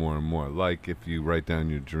more and more and more. Like if you write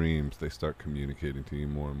down your dreams, they start communicating to you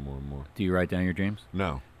more and more and more. Do you write down your dreams?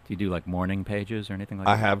 No. Do you do like morning pages or anything like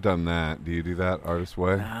that? I have done that. Do you do that, Artist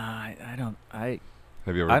Way? I don't.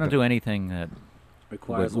 Have you ever? I don't do anything that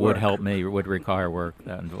would help me, would require work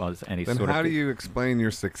that involves any then sort of. Then how do you explain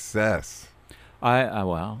your success?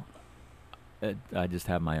 I just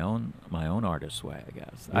have my own artist way, I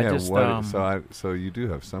guess. Yeah, so you do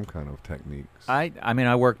have some kind of techniques. I mean,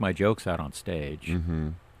 I work my jokes out on stage,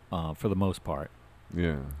 for the most part.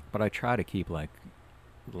 Yeah. But I try to keep like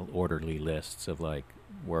little orderly lists of like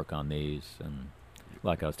work on these, and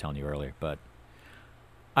like I was telling you earlier. But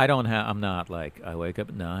I'm not like, I wake up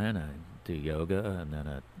at 9, I do yoga, and then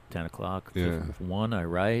at 10 o'clock, 1 I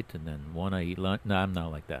write, and then 1 I eat lunch. No, I'm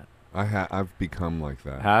not like that. I've become like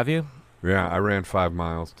that. Have you? Yeah, I ran 5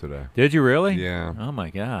 miles today. Did you really? Yeah. Oh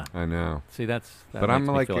my God. I know. See, that but makes I'm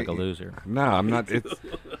me like feel like a loser. No, I'm not.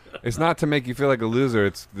 It's not to make you feel like a loser.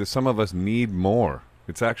 It's some of us need more.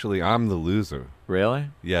 It's actually I'm the loser.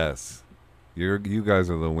 Really? Yes. You guys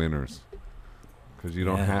are the winners because you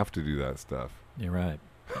don't have to do that stuff. You're right.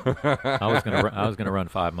 I was gonna run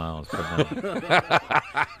 5 miles,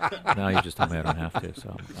 but now you just told me I don't have to,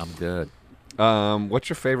 so I'm good. What's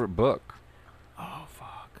your favorite book? Oh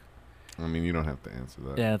fuck. I mean, you don't have to answer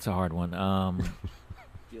that. Yeah, it's a hard one.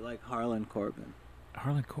 Do you like Harlan Coben?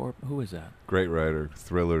 Harlan Coben, who is that? Great writer,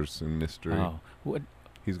 thrillers and mystery. Oh, what?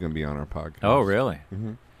 He's going to be on our podcast. Oh, really?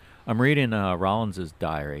 Mm-hmm. I'm reading Rollins's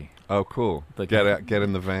diary. Oh, cool. Get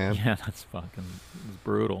in the van. Yeah, that's fucking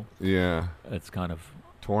brutal. Yeah. It's kind of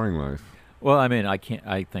touring life. Well, I mean, I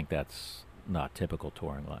think that's not typical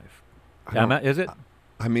touring life. Is it?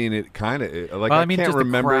 I mean, it kind of I can't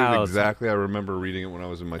remember it exactly. I remember reading it when I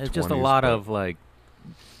was in my 20s. It's just a lot of like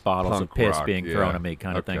bottles of piss being thrown at me,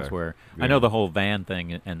 kind of things. Where I know the whole van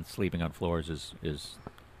thing and sleeping on floors is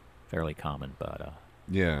fairly common, but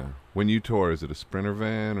yeah. When you tour, is it a Sprinter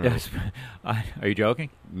van? Or yes. Are you joking?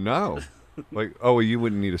 No. You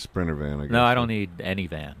wouldn't need a Sprinter van, I guess. No, I don't need any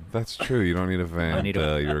van. That's true. You don't need a van.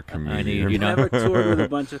 You're a comedian. You never toured with a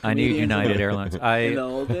bunch of comedians. I need United Airlines. In the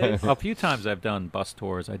old days? A few times I've done bus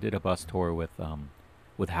tours. I did a bus tour with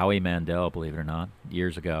Howie Mandel, believe it or not,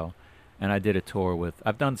 years ago. And I did a tour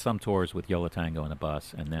I've done some tours with Yo La Tengo in a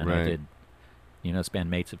bus. And then I did, this band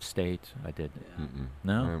Mates of State. I did.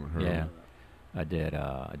 No? I haven't heard of it. I did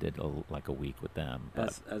a week with them.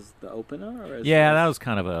 As the opener? Or that was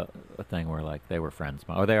kind of a thing where like they were friends of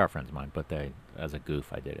mine. Or they are friends of mine, but as a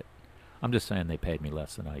goof I did it. I'm just saying they paid me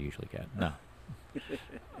less than I usually get. No.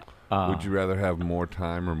 Would you rather have more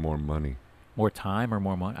time or more money? More time or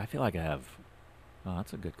more money? I feel like I have... Oh,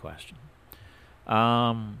 that's a good question.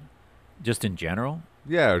 Just in general?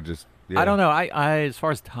 Yeah, or just... Yeah. I don't know. I as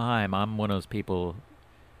far as time, I'm one of those people...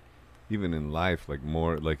 Even in life, like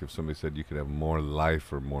more, like if somebody said you could have more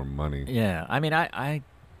life or more money. Yeah, I mean, I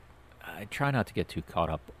try not to get too caught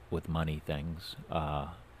up with money things,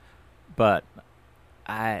 but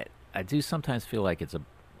I do sometimes feel like this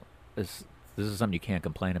is something you can't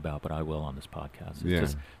complain about, but I will on this podcast. It's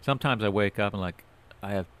just sometimes I wake up and like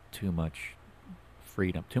I have too much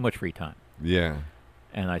freedom, too much free time. Yeah.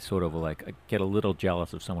 and I sort of like I get a little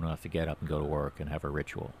jealous of someone who has to get up and go to work and have a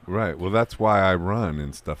ritual. Right. Well, that's why I run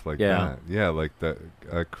and stuff like that. Yeah, like that.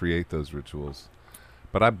 I create those rituals,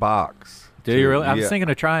 but I box. Do you really? I was thinking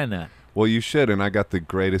of trying that. Well, you should, and I got the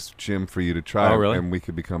greatest gym for you to try. Oh, really? And we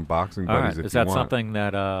could become boxing buddies if you want. Is that something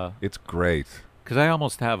that? It's great. Because I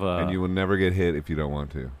almost have a. And you will never get hit if you don't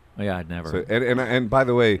want to. Yeah, I'd never. So, and by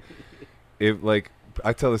the way, if like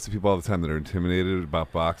I tell this to people all the time that are intimidated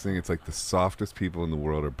about boxing, it's like the softest people in the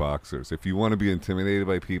world are boxers. If you want to be intimidated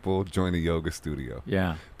by people, join a yoga studio.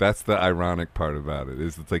 Yeah. That's the ironic part about it.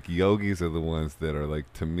 Is it's like yogis are the ones that are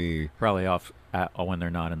like, to me, probably off when they're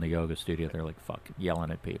not in the yoga studio, they're like fucking yelling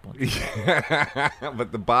at people.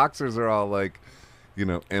 But the boxers are all like,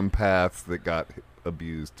 empaths that got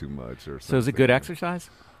abused too much or something. So is it good exercise?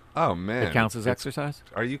 Oh man, it counts as exercise?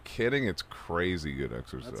 Are you kidding? It's crazy good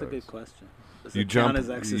exercise. That's a good question. You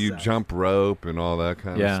jump rope and all that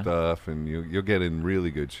kind of stuff, and you'll get in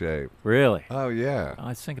really good shape. Really? Oh yeah. I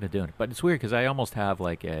was thinking of doing it, but it's weird because I almost have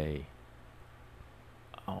like a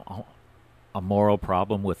moral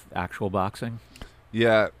problem with actual boxing.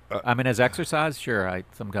 Yeah. I mean, as exercise, sure.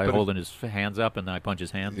 Some guy holding his hands up and then I punch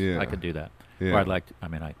his hands. Yeah. I could do that. Yeah. Or I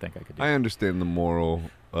think I could do that. I understand the moral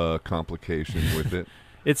complication with it.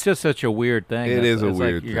 It's just such a weird thing. It is a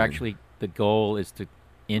weird thing. You're actually, the goal is to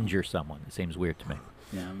injure someone. It seems weird to me.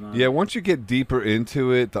 Yeah, once you get deeper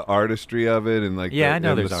into it, the artistry of it, and like I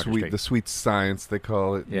know there's artistry. The sweet science they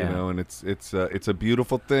call it, and it's a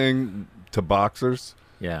beautiful thing to boxers.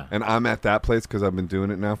 Yeah, and I'm at that place because I've been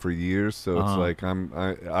doing it now for years, so it's like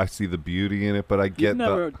I see the beauty in it, but You've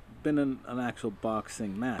never been in an actual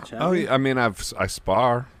boxing match, have you? I mean I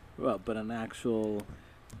spar. Well, but an actual.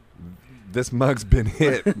 This mug's been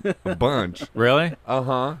hit a bunch. Really?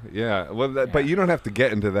 Uh-huh. Yeah. Well, but you don't have to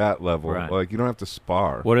get into that level. Right. Like, you don't have to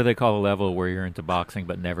spar. What do they call the level where you're into boxing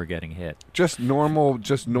but never getting hit? Just normal,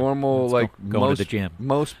 like going to the gym.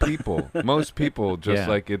 Most people just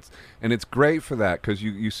like and it's great for that because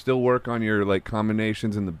you still work on your like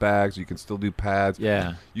combinations in the bags. You can still do pads.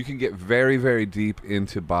 Yeah. You can get very, very deep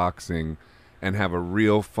into boxing and have a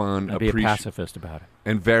real fun and be a pacifist about it.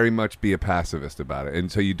 And very much be a pacifist about it.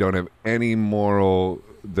 And so you don't have any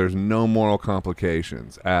there's no moral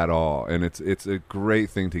complications at all. And it's a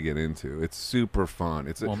great thing to get into. It's super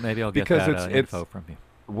fun. Maybe I'll get that info from you.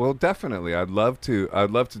 Well, definitely. I'd love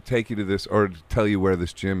to take you to this or to tell you where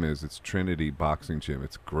this gym is. It's Trinity Boxing Gym.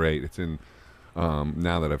 It's great. It's in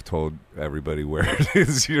now that I've told everybody where it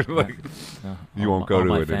is, you're like, you won't go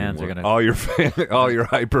to it anymore. All your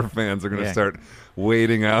hyper fans are going to start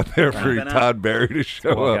waiting out there for Todd Barry to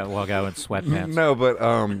show up. Walk out in sweatpants. No, but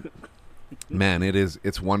man,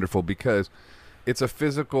 it's wonderful because it's a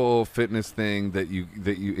physical fitness thing that you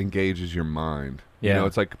engages your mind. Yeah.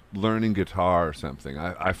 It's like learning guitar or something.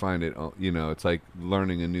 I find it, it's like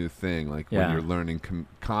learning a new thing. Like when you're learning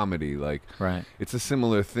comedy, like it's a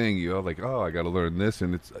similar thing. You're like, I got to learn this,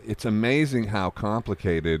 and it's amazing how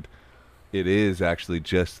complicated it is actually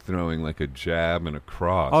just throwing like a jab and a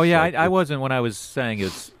cross. Oh yeah, I wasn't when I was saying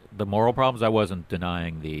it's the moral problems. I wasn't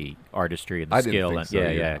denying the artistry and the skill. Didn't think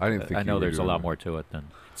so, I didn't think I know there's a lot more to it than.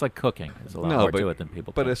 It's like cooking. There's a lot more to it than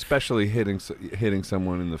people think. But especially hitting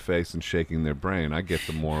someone in the face and shaking their brain. I get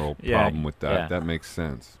the moral problem with that. Yeah. That makes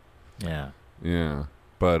sense. Yeah. Yeah.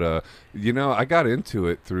 But, I got into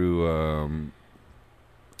it through,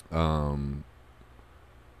 I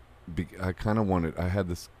kind of I had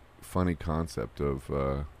this funny concept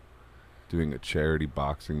of doing a charity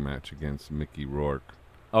boxing match against Mickey Rourke.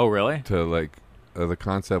 Oh, really? To, like... the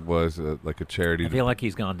concept was like a charity. I feel like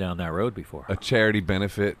he's gone down that road before. A charity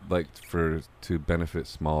benefit, like to benefit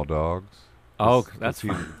small dogs. Oh, that's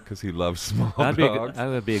fun. Because he loves small dogs. That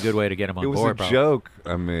would be a good way to get him on It board. was a joke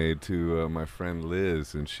I made to my friend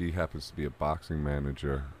Liz, and she happens to be a boxing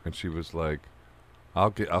manager, and she was like,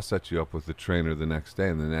 "I'll set you up with the trainer the next day,"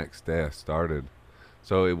 and the next day I started.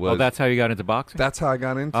 So it was. Oh, that's how you got into boxing? That's how I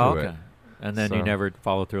got into it. And then you never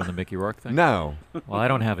followed through on the Mickey Rourke thing? No. Well, I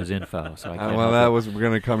don't have his info, so I can't. Well, that was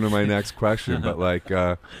going to come to my next question, but like,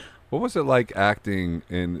 what was it like acting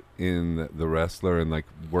in The Wrestler and like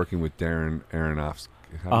working with Darren Aronofsky?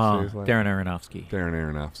 Darren Aronofsky. Darren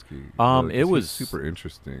Aronofsky. It was super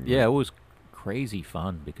interesting. Yeah, it was crazy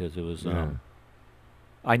fun because it was.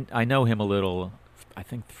 I know him a little, I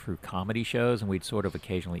think through comedy shows, and we'd sort of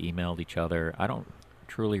occasionally emailed each other. I don't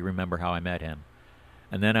truly remember how I met him,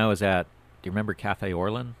 and then I was at. Do you remember Cafe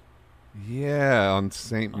Orlin? Yeah, on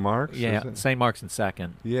St. Mark's? Yeah, St. Mark's and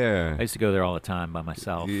 2nd. Yeah. I used to go there all the time by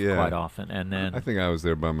myself quite often. And then I think I was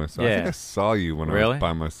there by myself. Yeah. I think I saw you when I was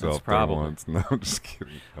by myself there once. No, I'm just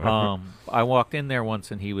kidding. I walked in there once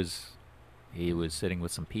and he was he was sitting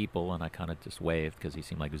with some people, and I kind of just waved because he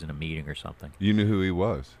seemed like he was in a meeting or something. You knew who he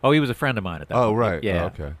was? Oh, he was a friend of mine at that point. Oh, right. Yeah.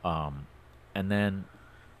 Oh, okay. And then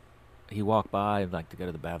he walked by, like to go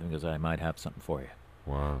to the bathroom. He goes, "I might have something for you."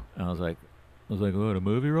 Wow. And I was like, "What, a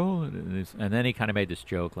movie role?" And then he kind of made this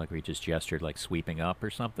joke, like where he just gestured, like sweeping up or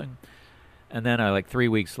something. And then like 3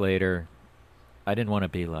 weeks later, I didn't want to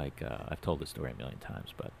be like, I've told this story a million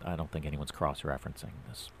times, but I don't think anyone's cross-referencing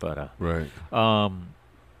this. But right.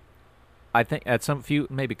 I think at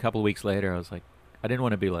maybe a couple of weeks later, I was like, I didn't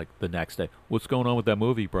want to be like the next day, "What's going on with that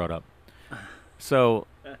movie you brought up?" So,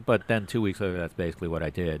 but then 2 weeks later, that's basically what I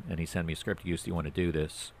did. And he sent me a script. "Do you want to do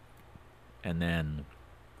this?" And then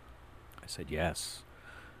I said yes.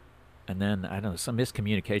 And then, I don't know, some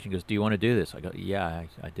miscommunication. He goes, "Do you want to do this?" I go, "Yeah,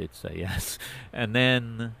 I did say yes." And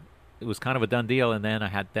then it was kind of a done deal. And then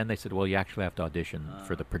then they said, "Well, you actually have to audition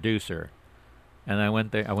for the producer." And I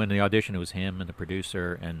went there. I went to the audition. It was him and the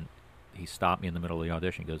producer. And he stopped me in the middle of the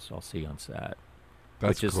audition. He goes, "I'll see you on set."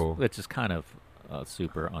 That's cool. Which is kind of a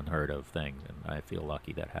super unheard of thing, and I feel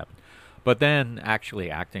lucky that happened. But then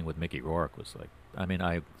actually acting with Mickey Rourke was like,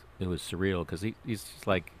 it was surreal because he's just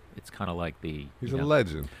like, it's kind of like he's a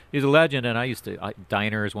legend. He's a legend, and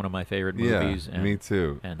Diner is one of my favorite movies. Yeah, me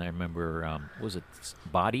too. And I remember, was it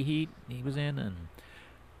Body Heat he was in? And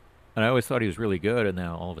I always thought he was really good, and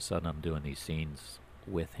now all of a sudden I'm doing these scenes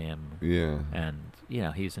with him. Yeah. And,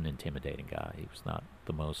 he's an intimidating guy. He was not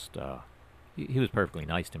the most, he was perfectly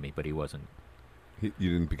nice to me, but he wasn't.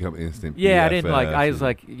 You didn't become instant. Yeah, BFF. I didn't like. I was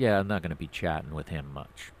like, I'm not going to be chatting with him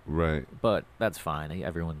much. Right. But that's fine.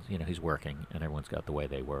 Everyone's, he's working, and everyone's got the way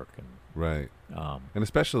they work. And right. And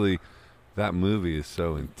especially, that movie is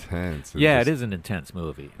so intense. It is an intense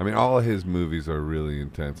movie. I mean, all of his movies are really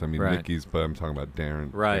intense. I mean, right. Mickey's, but I'm talking about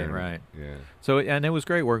Darren. Right. Darren. Right. Yeah. So, and it was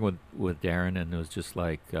great working with Darren, and it was just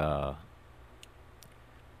like.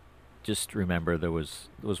 Just remember there was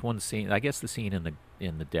one scene. I guess the scene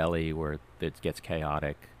in the deli where it gets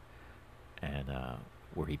chaotic, and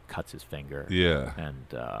where he cuts his finger. Yeah. And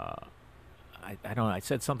I don't know. I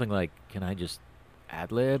said something like, "Can I just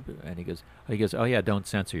ad lib?" And he goes, "Oh yeah, don't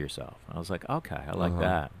censor yourself." I was like, "Okay, I like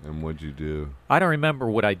that." And what'd you do? I don't remember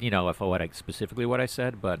what I specifically what I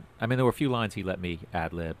said, but I mean there were a few lines he let me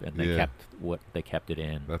ad lib, and they kept it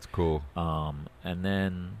in. That's cool. And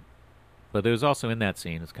then. But there was also in that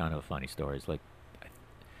scene, it's kind of a funny story. It's like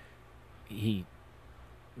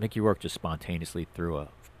Mickey Rourke just spontaneously threw a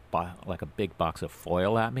big box of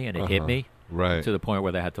foil at me, and it hit me right to the point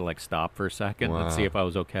where they had to like stop for a second and see if I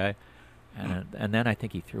was okay. And then I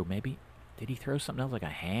think did he throw something else like a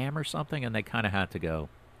ham or something? And they kind of had to go,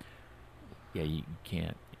 "Yeah, you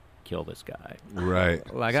can't kill this guy." Right.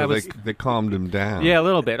 So they calmed him down. Yeah, a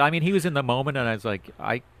little bit. I mean, he was in the moment, and I was like,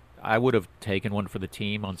 I would have taken one for the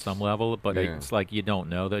team on some level, but it's like you don't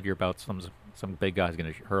know that you're about some big guy's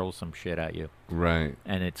going to hurl some shit at you. Right.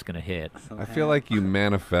 And it's going to hit. I feel like you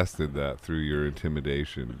manifested that through your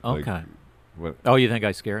intimidation. Okay. Oh, you think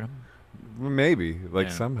I scared him? Maybe.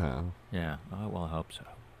 Somehow. Yeah. Oh, well, I hope so.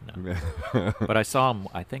 No. But I saw him.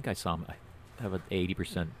 I think I saw him. I have an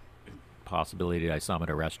 80% possibility that I saw him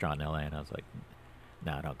at a restaurant in L.A., and I was like,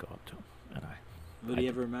 "No, don't go up to him." And Would he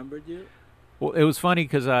have remembered you? Well, it was funny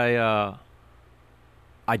because I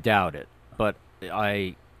doubt it, but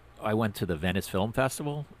I went to the Venice Film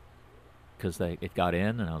Festival because it got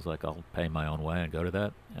in, and I was like, I'll pay my own way and go to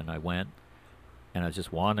that, and I went, and I was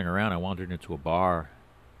just wandering around. I wandered into a bar,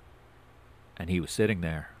 and he was sitting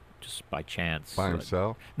there just by chance. By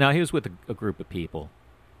himself? No, he was with a group of people.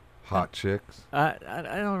 Hot chicks? I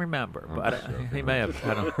don't remember, but he may have.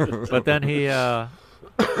 I don't. But then he.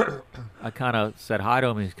 I kind of said hi to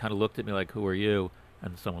him, and he kind of looked at me like, "Who are you?"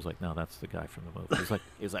 And someone was like, "No, that's the guy from the movie."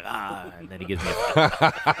 He was like, "Ah," and then he gives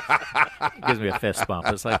me a fist bump.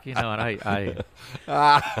 It's like, and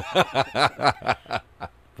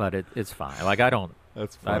but it's fine. Like I don't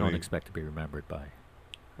expect to be remembered by.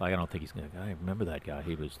 Like I don't think he's gonna. I remember that guy.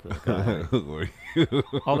 He was the guy.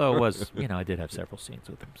 Although it was, I did have several scenes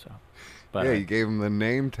with him. So, but you gave him the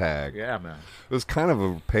name tag. Yeah, man. It was kind of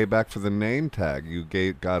a payback for the name tag. You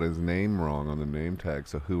got his name wrong on the name tag.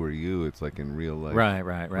 So who are you? It's like in real life.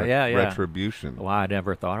 Right. Yeah. Retribution. Well, I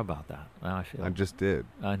never thought about that. Now I just did.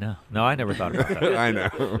 I know. No, I never thought about that. I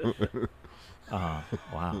know.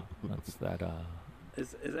 Wow. That's that.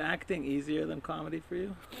 Is acting easier than comedy for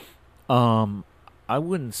you? I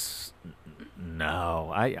wouldn't.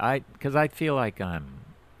 No, because I feel like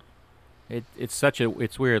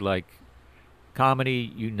it's weird. Like comedy,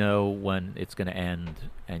 when it's going to end,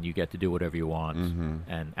 and you get to do whatever you want. Mm-hmm.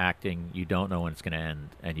 And acting, you don't know when it's going to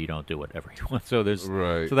end, and you don't do whatever you want. So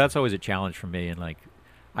right. So that's always a challenge for me. And like,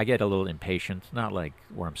 I get a little impatient, not like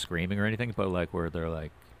where I'm screaming or anything, but like where they're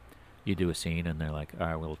like, you do a scene and they're like, all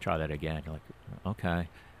right, we'll try that again. You're like, okay.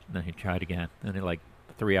 And then you try it again. And then like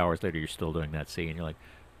 3 hours later, you're still doing that scene. You're like,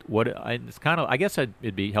 it's kind of, I guess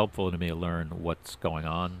it'd be helpful to me to learn what's going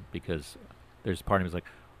on, because there's part of me is like,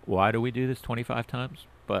 why do we do this 25 times?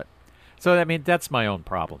 But, so, I mean, that's my own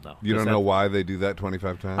problem, though. You don't know why they do that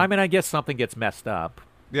 25 times? I mean, I guess something gets messed up.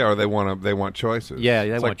 Yeah, or they want choices. Yeah,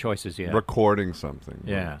 they want choices, yeah. Recording something.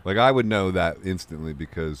 Yeah. Like, I would know that instantly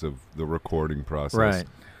because of the recording process. Right.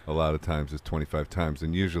 A lot of times it's 25 times,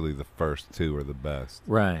 and usually the first two are the best.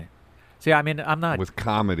 Right. See, I mean, I'm not... With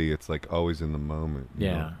comedy, it's like always in the moment.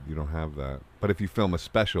 You don't have that. But if you film a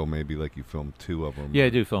special, maybe like you film 2 of them. Yeah, I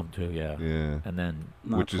do film 2, yeah. Yeah. And then...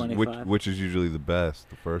 Which is usually the best,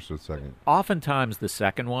 the first or second? Oftentimes the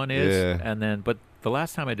second one is. Yeah. And then, but the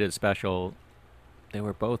last time I did a special, they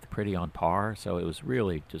were both pretty on par, so it was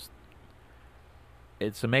really just...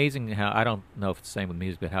 It's amazing how... I don't know if it's the same with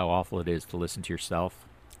music, but how awful it is to listen to yourself.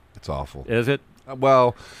 It's awful. Is it?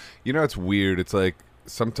 Well, it's weird. It's like...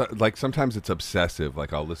 Sometimes it's obsessive.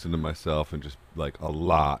 Like I'll listen to myself and just like a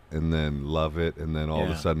lot, and then love it, and then all of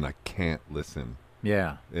a sudden I can't listen.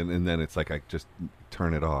 Yeah. And then it's like I just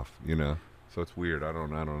turn it off. So it's weird. I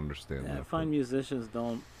don't understand that. I find musicians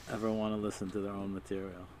don't ever want to listen to their own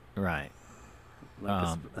material. Right.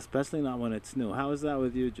 Like especially not when it's new. How is that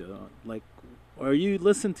with you, Joe? Like, or you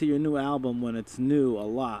listen to your new album when it's new a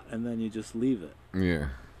lot, and then you just leave it. Yeah.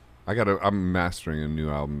 I'm mastering a new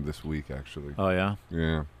album this week, actually. Oh, yeah?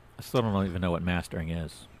 Yeah. I still don't even know what mastering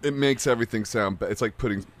is. It makes everything sound better. It's like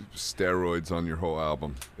putting steroids on your whole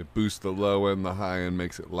album. It boosts the low end, the high end,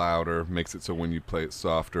 makes it louder, makes it so when you play it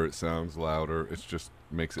softer, it sounds louder. It's just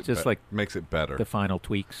makes it makes it better. The final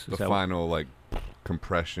tweaks. The final like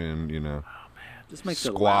compression, Oh man, just makes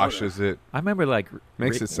squashes it. it. I remember like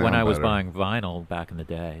makes it sound when I was better. buying vinyl back in the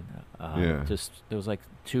day. Just there was like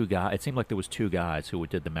 2 guys. It seemed like there was 2 guys who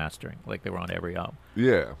did the mastering. Like they were on every album.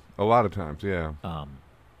 Yeah, a lot of times. Yeah.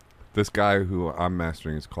 This guy who I'm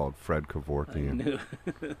mastering is called Fred Kevorkian.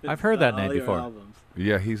 I've heard that name before. Albums.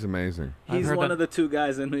 Yeah, he's amazing. He's one of the 2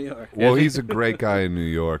 guys in New York. Well, he's a great guy in New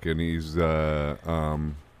York, and he's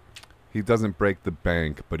he doesn't break the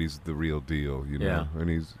bank, but he's the real deal, Yeah. And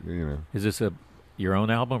he's, Is this your own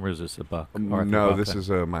album, or is this a Buck? No, this is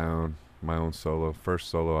my own solo, first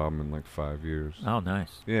solo album in like 5 years. Oh,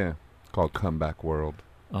 nice. Yeah, called Comeback World.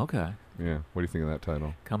 Okay. Yeah. What do you think of that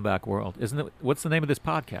title? Comeback World. Isn't it? What's the name of this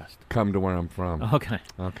podcast? Come to Where I'm From. Okay.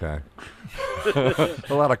 Okay.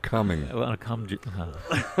 A lot of coming. A lot of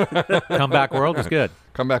Comeback World is good.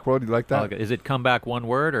 Comeback World, you like that? Is it comeback one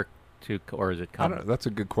word or 2, or is it come? That's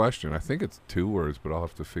a good question. I think it's 2 words, but I'll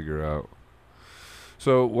have to figure out.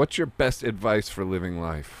 So, what's your best advice for living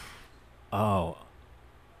life? Oh,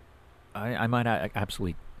 I might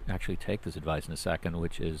absolutely actually take this advice in a second,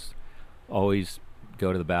 which is always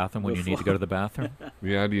go to the bathroom when you need to go to the bathroom.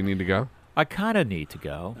 Yeah, do you need to go? I kind of need to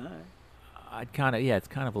go. All right. It's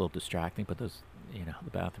kind of a little distracting, but the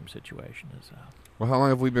bathroom situation is... Well, how long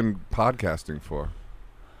have we been podcasting for?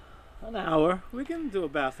 An hour. We can do a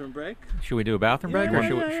bathroom break. Should we do a bathroom break, or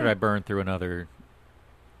should I burn through another...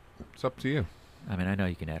 It's up to you. I mean, I know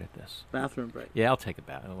you can edit this. Bathroom break. Yeah, I'll take a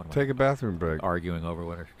bath. Take a bathroom break. Arguing over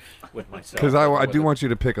with myself. Because I do want you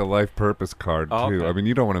to pick a life purpose card, too. Okay. I mean,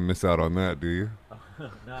 you don't want to miss out on that, do you? No,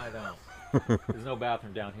 I don't. There's no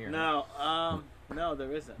bathroom down here. No, no,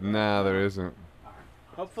 there isn't. No, there isn't.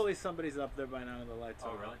 Hopefully somebody's up there by now and the lights are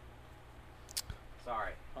on. Really?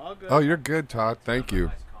 Sorry. All good. Oh, you're good, Todd. Thank you.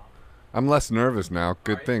 Nice comment. I'm less nervous now.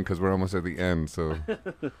 Good Right. thing, because we're almost at the end, so...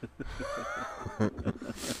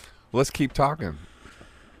 Let's keep talking.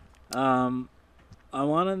 I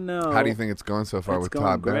want to know. How do you think it's going so far with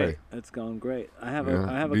Todd Berry? It's going great. I have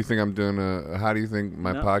Do you think I'm doing how do you think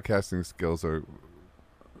my podcasting skills are?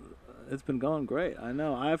 It's been going great. I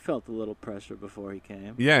know. I felt a little pressure before he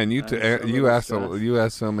came. Yeah, and you asked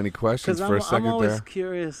so many questions for a second I'm always there.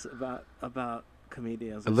 curious about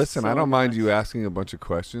comedians. Listen, I don't mind you asking a bunch of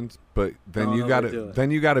questions, but then you got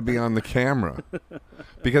to be on the camera.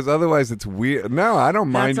 Because otherwise it's weird. No, I don't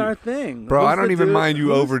mind. That's our thing. Bro, I don't even mind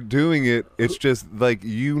you overdoing it. It's just like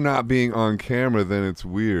you not being on camera, then it's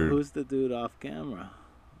weird. Who's the dude off camera?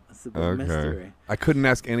 That's the big mystery. I couldn't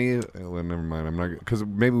ask any. Well, never mind. I'm not, because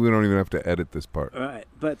maybe we don't even have to edit this part. All right.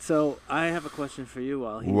 But so I have a question for you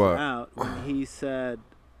while he's out. When he said,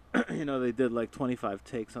 they did like 25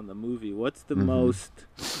 takes on the movie. What's the most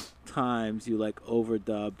times you like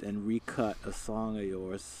overdubbed and recut a song of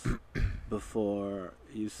yours before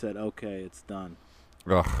you said, okay, it's done?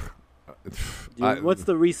 Ugh. What's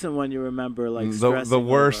the recent one you remember? Like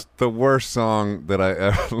the worst song that I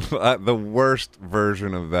ever, the worst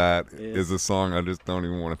version of that is a song I just don't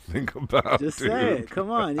even want to think about. Just say it.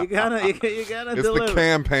 Come on, you gotta It's deliver. the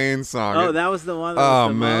campaign song. Oh, that was the one. That oh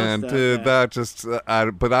was the man, most, dude, okay. that just.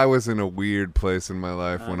 But I was in a weird place in my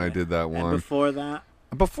life when I did that one. And before that.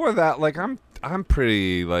 Before that, like I'm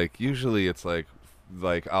pretty like usually it's like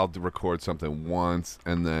I'll record something once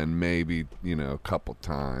and then maybe a couple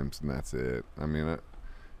times and that's it. I mean,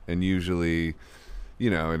 and usually,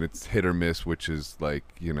 and it's hit or miss, which is like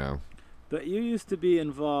But you used to be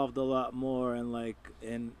involved a lot more in like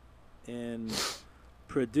in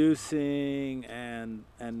producing and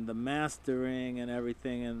the mastering and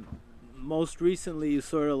everything, and most recently you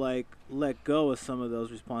sort of like let go of some of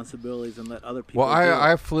those responsibilities and let other people. Well,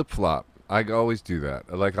 I flip flop. I always do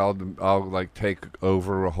that. Like I'll like take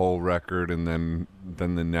over a whole record and then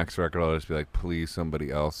the next record I'll just be like, please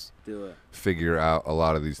somebody else do it. Figure out a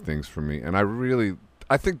lot of these things for me. And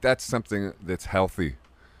I think that's something that's healthy.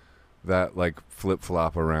 That like flip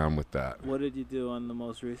flop around with that. What did you do on the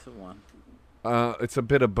most recent one? It's a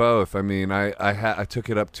bit of both. I mean, I took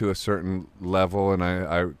it up to a certain level, and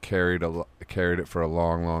I carried it for a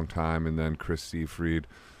long, long time, and then Chris Seafried,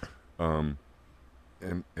 and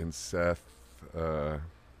Seth,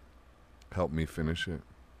 helped me finish it.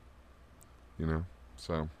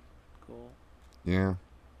 So. Cool. Yeah.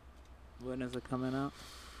 When is it coming out?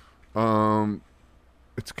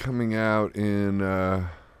 It's coming out in.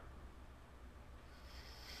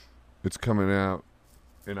 It's coming out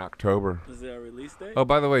in October. Is there a release date? Oh,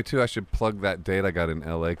 by the way, too, I should plug that date I got in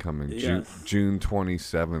L.A. coming. Yes. June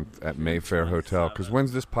 27th at Mayfair Hotel. Because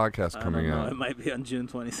when's this podcast coming out? It might be on June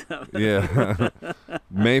 27th. Yeah.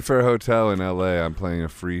 Mayfair Hotel in L.A. I'm playing a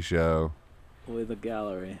free show. With a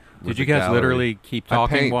gallery. Did you guys literally keep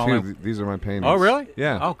talking I paint, while too. These are my paintings. Oh, really?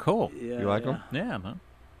 Yeah. Oh, cool. Yeah, you like them? Yeah, man.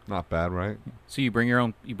 Not bad, right? So you bring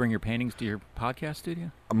your paintings to your podcast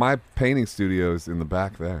studio? My painting studio is in the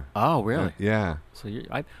back there. Oh, really? Yeah. So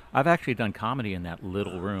I've actually done comedy in that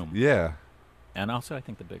little room. Yeah. And also I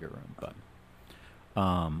think the bigger room, but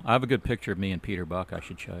I have a good picture of me and Peter Buck I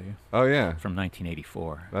should show you. Oh yeah. From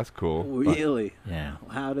 1984. That's cool. Really? Yeah.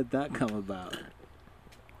 How did that come about?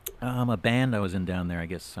 A band I was in down there, I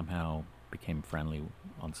guess, somehow became friendly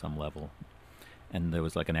on some level. And there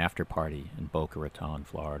was like an after party in Boca Raton,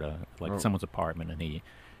 Florida, like someone's apartment, and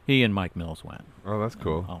he and Mike Mills went. Oh, that's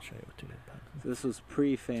cool. I'll show you it to you. So this was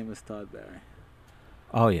pre-famous Todd Barry.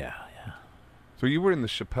 Oh yeah, yeah. So you were in the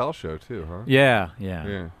Chappelle show too, huh? Yeah.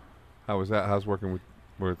 How was that? How's working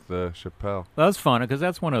with Chappelle? That was fun because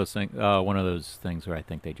that's one of those things where I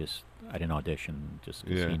think I didn't audition just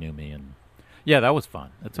because he knew me, and that was fun.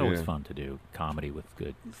 It's always fun to do comedy with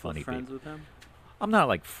good, funny people. Friends with him? I'm not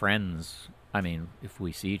like friends. I mean, if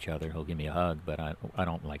we see each other, he'll give me a hug, but I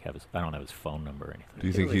don't have his phone number or anything. Do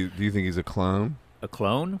you think he's a clone? A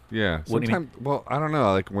clone? Yeah. What do you mean? Well, I don't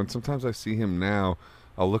know. Like sometimes I see him now,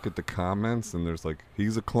 I'll look at the comments and there's like,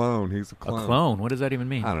 he's a clone. He's a clone. A clone? What does that even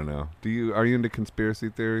mean? I don't know. Are you into conspiracy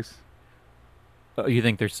theories? You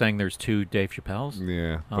think they're saying there's two Dave Chappelles?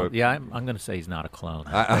 Yeah. I'm going to say he's not a clone.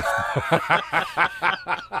 I'm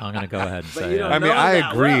going to go ahead and say. I mean, I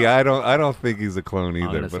agree. Well. I don't think he's a clone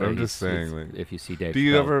either. But I'm just saying, like, if you see Dave, do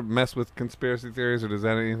you ever mess with conspiracy theories, or does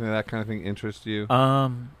that kind of thing interest you?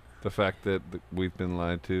 The fact that we've been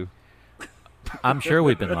lied to. I'm sure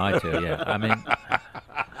we've been lied to. Yeah. I mean,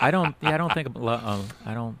 I don't think. I'm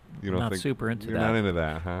not super into that. You're not into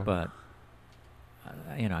that, huh? But.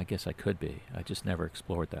 I guess I could be. I just never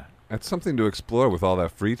explored that. That's something to explore with all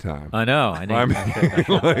that free time. I know. I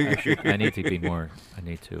need to be more. I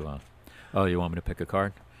need to. Oh, you want me to pick a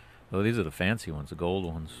card? Oh, these are the fancy ones, the gold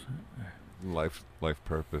ones. Life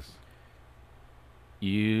purpose.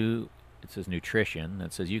 It says nutrition.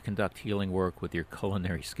 It says you conduct healing work with your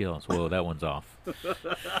culinary skills. Whoa, that one's off.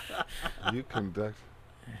 You conduct.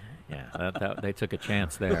 Yeah, they took a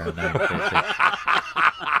chance there. And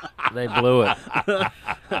they blew it.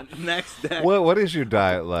 Next day. What is your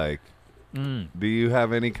diet like? Do you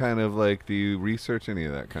have any kind of do you research any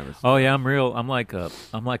of that kind of stuff? Oh yeah, I'm like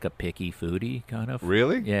a picky foodie kind of.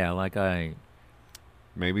 Really? Yeah,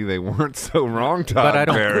 maybe they weren't so wrong, Todd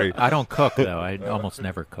Barry. I don't cook though. I almost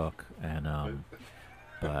never cook, and I'm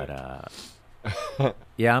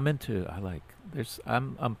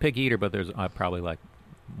picky eater, but I probably like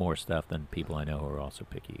more stuff than people I know who are also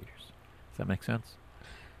picky eaters. Does that make sense?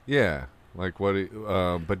 Yeah. Like what?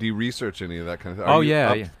 But do you research any of that kind of stuff?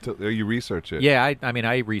 You research it? Yeah. I mean,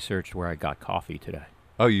 I researched where I got coffee today.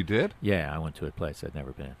 Oh, you did? Yeah, I went to a place I'd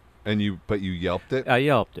never been. But you Yelped it? I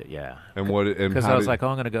Yelped it, yeah. And what? Because I was like,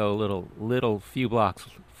 I'm going to go a few blocks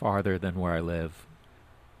farther than where I live.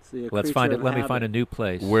 So Let me find a new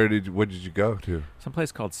place. What did you go to? Some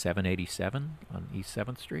place called 787 on East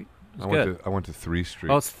 7th Street. I went to 3 Street.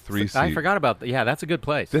 Oh, I forgot about that. Yeah, that's a good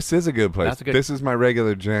place. This is a good place. This is my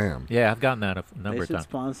regular jam. Yeah, I've gotten that a number of times. They should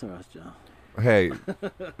sponsor us, Joe. Hey,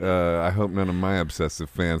 I hope none of my obsessive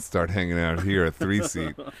fans start hanging out here at 3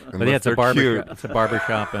 Seat. But yeah, it's a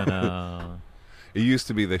barbershop and it used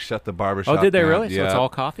to be they shut the barbershop. Oh, did they down. really? Yeah. So it's all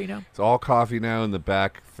coffee now? It's all coffee now, and the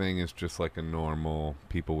back thing is just like a normal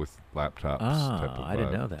people with laptops type of I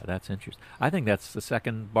didn't know that. That's interesting. I think that's the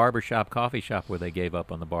second barbershop, coffee shop where they gave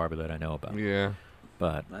up on the barber that I know about. Yeah.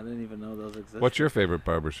 But I didn't even know those existed. What's your favorite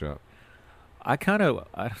barbershop? I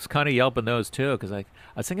was kind of yelping those too because I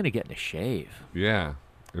was thinking of getting a shave. Yeah,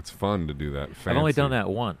 it's fun to do that. Fancy. I've only done that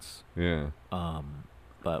once. Yeah.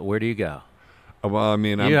 But where do you go? Well, I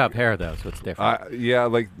mean, you have hair though, so it's different. Yeah,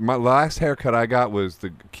 like my last haircut I got was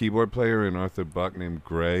the keyboard player in Arthur Buck named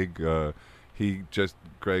Greg.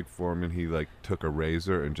 Greg Foreman. He like took a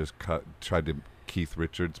razor and just tried to Keith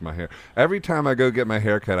Richards my hair. Every time I go get my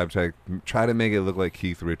hair cut, I try to make it look like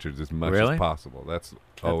Keith Richards as much as possible. That's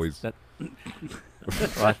always.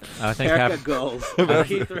 Well, I think goals.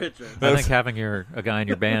 Keith Richards. I think having a guy in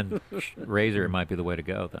your band razor might be the way to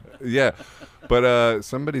go then. Yeah, but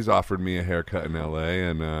somebody's offered me a haircut in L.A.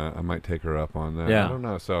 and I might take her up on that. Yeah. I don't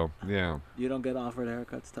know. So yeah. You don't get offered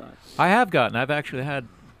haircuts, Todd? I've actually had,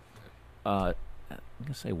 I'm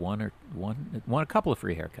gonna say a couple of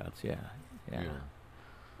free haircuts. Yeah.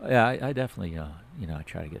 Yeah, I definitely, I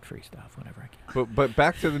try to get free stuff whenever I can. But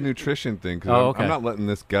back to the nutrition thing, because I'm not letting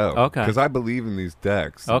this go. Okay. Because I believe in these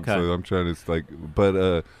decks. Okay. So I'm trying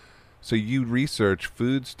to so you research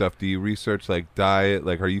food stuff. Do you research like diet?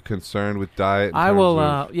 Like, are you concerned with diet? I will.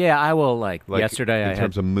 I will. Like yesterday, in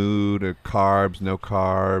terms of mood, or carbs, no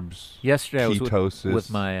carbs. Yesterday, ketosis. I was with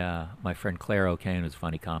my friend Claire O'Kane, who's a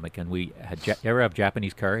funny comic, and we had. You ever have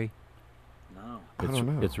Japanese curry? I don't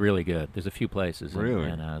know. It's really good. There's a few places. Really?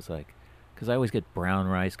 And I was like, because I always get brown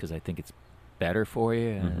rice because I think it's better for you.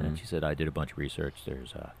 And she said, I did a bunch of research.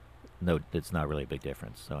 There's it's not really a big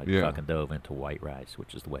difference. So I fucking dove into white rice,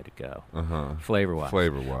 which is the way to go. Flavor-wise.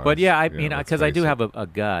 But yeah, because I do have a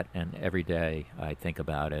gut, and every day I think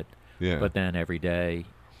about it. Yeah. But then every day,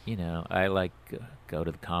 I like go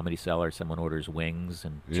to the Comedy Cellar. Someone orders wings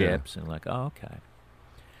and chips, and like, oh, okay.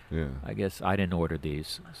 Yeah. I guess I didn't order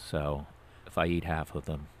these, so if I eat half of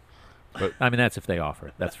them. But I mean, that's if they offer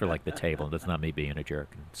it. That's for like the table. That's not me being a jerk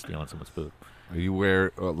and stealing someone's food. Are you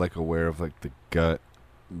aware of like the gut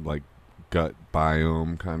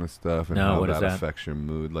biome kind of stuff and how that affects your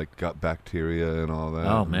mood, like gut bacteria and all that?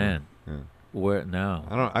 Oh man. Yeah. Where? No.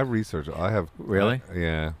 I research. I have. Really?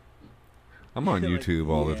 Yeah. I'm on YouTube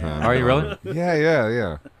all the time. Are you really?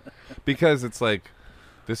 Yeah. Because it's like,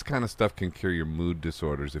 this kind of stuff can cure your mood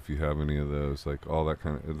disorders if you have any of those, like all that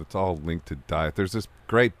kind of. It's all linked to diet. There's this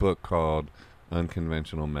great book called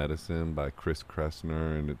Unconventional Medicine by Chris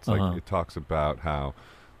Kressner, and it's like it talks about how,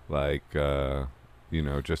 like,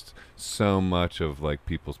 just so much of like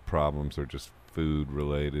people's problems are just food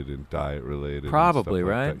related and diet related. Probably, and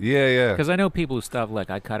stuff right? Like that. Yeah. Because I know people who stuff like,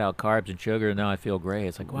 I cut out carbs and sugar and now I feel great.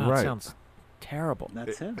 It's like, wow, it sounds terrible.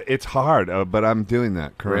 That's him. It's hard, but I'm doing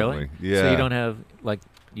that currently. Really? Yeah. So you don't have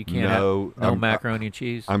you can't have macaroni and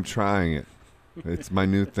cheese? I'm trying it. It's my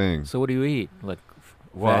new thing. So what do you eat? Like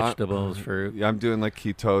vegetables, fruit? I'm doing like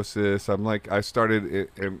ketosis. I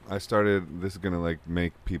started, this is going to like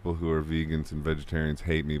make people who are vegans and vegetarians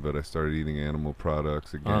hate me, but I started eating animal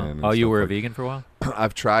products again. You were a vegan for a while?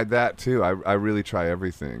 I've tried that too. I really try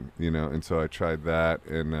everything, and so I tried that,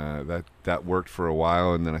 and that worked for a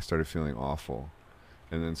while, and then I started feeling awful.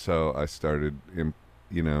 And then so I started,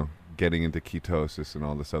 getting into ketosis and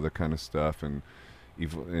all this other kind of stuff, and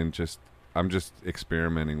I'm just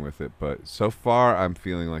experimenting with it. But so far, I'm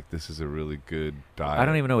feeling like this is a really good diet. I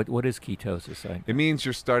don't even know what is ketosis. It means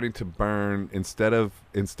you're starting to burn instead of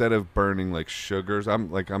burning like sugars.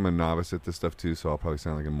 I'm a novice at this stuff too, so I'll probably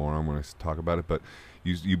sound like a moron when I talk about it. But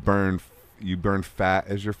you burn fat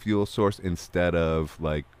as your fuel source instead of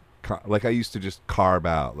like I used to just carb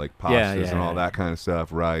out like pastas and all that kind of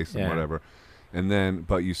stuff, rice and whatever. And then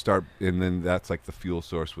that's like the fuel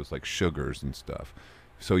source was like sugars and stuff.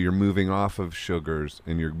 So you're moving off of sugars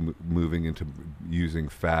and you're moving into using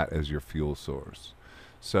fat as your fuel source.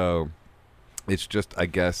 So it's just, I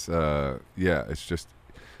guess, it's just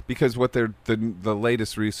because what the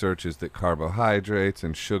latest research is that carbohydrates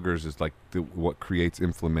and sugars is like what creates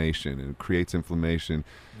inflammation, and it creates inflammation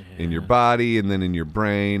in your body and then in your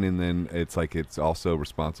brain, and then it's like it's also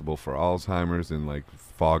responsible for Alzheimer's and like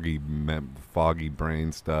foggy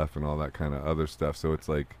brain stuff and all that kind of other stuff. So it's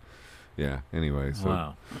like, yeah. Anyway, so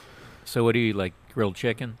wow. So what do you like? Grilled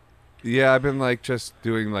chicken? Yeah, I've been like just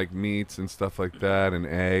doing like meats and stuff like that, and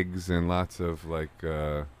eggs and lots of like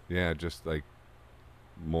just like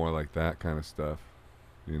more like that kind of stuff,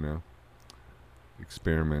 you know,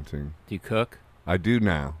 experimenting. Do you cook? I do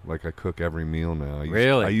now. Like I cook every meal now.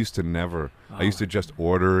 Really? I used to never. I used to just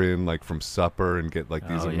order in like from Supper and get like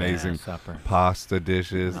these amazing pasta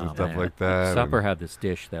dishes and stuff like that. Supper had this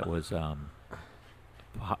dish that was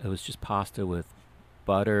it was just pasta with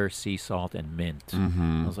butter, sea salt, and mint.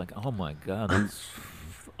 Mm-hmm. I was like, oh my god, that's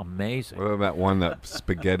amazing. What about that one, that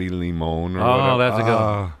spaghetti limon? Or that's a good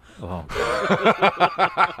one. Oh.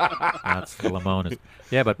 That's the limon.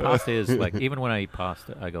 Yeah, but pasta is like, even when I eat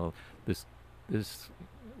pasta, I go, this,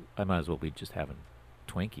 I might as well be just having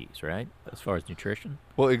Twinkies, right? As far as nutrition.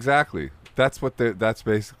 Well, exactly. That's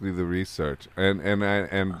basically the research. And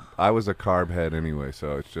I was a carb head anyway,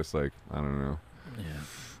 so it's just like, I don't know. Yeah.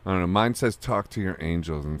 I don't know. Mine says talk to your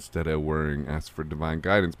angels instead of worrying, ask for divine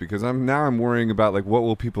guidance, because I'm worrying about like what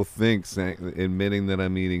will people think admitting that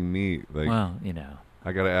I'm eating meat. Like, well, you know,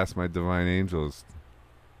 I got to ask my divine angels.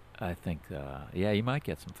 I think you might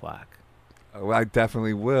get some flack. Well, I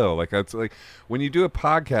definitely will. Like, it's like when you do a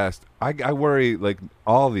podcast, I worry, like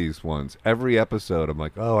all these ones, every episode, I'm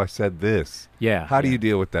like, oh, I said this. Yeah. How do you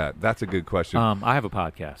deal with that? That's a good question. I have a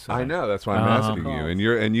podcast. So I know. That's why I'm asking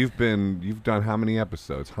you. And you've done how many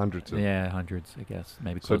episodes? Hundreds of. Yeah, hundreds, I guess.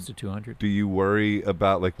 Maybe close to 200. Do you worry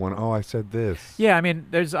about like I said this? Yeah, I mean,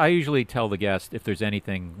 I usually tell the guest, if there's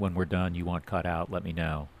anything when we're done you want cut out, let me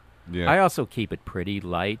know. Yeah. I also keep it pretty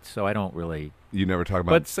light, so I don't really. You never talk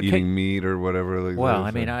about eating meat or whatever. Like well,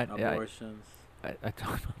 I mean, abortions. I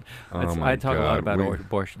talk a lot about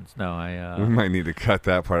abortions. No, we might need to cut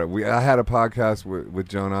that part. I had a podcast with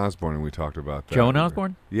Joan Osborne, and we talked about that. Joan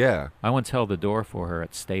Osborne? Yeah. I once held the door for her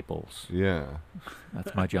at Staples. Yeah.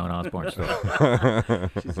 That's my Joan Osborne story.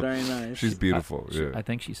 She's very nice. She's beautiful. I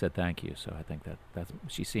think she said thank you, so I think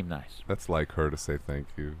she seemed nice. That's like her to say thank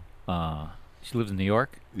you. She lives in New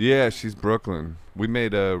York? Yeah, she's Brooklyn. We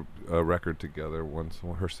made a record together once.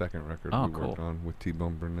 Her second record we worked on with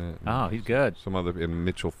T-Bone Burnett. Oh, he's good. And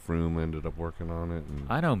Mitchell Froom ended up working on it.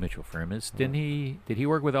 I know Mitchell Froom. Did he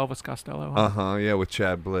work with Elvis Costello? Yeah, with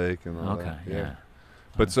Chad Blake and all that. Okay, yeah.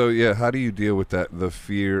 But how do you deal with that? The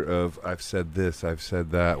fear of, I've said this, I've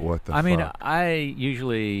said that, what the fuck? I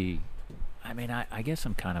mean, I guess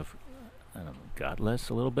I'm kind of, gutless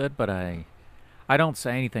a little bit, but I don't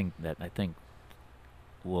say anything that I think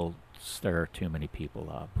will stir too many people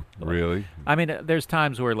up. But, really? I mean, there's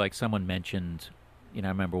times where like someone mentioned, I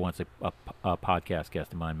remember once a podcast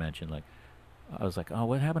guest of mine mentioned, like, I was like, oh,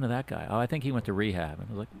 what happened to that guy? Oh, I think he went to rehab. And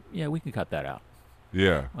I was like, yeah, we can cut that out.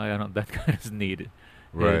 Yeah. That kind of is needed.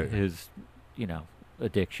 Right. His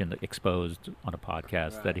addiction exposed on a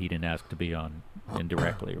podcast that he didn't ask to be on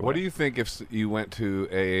indirectly. What do you think if you went to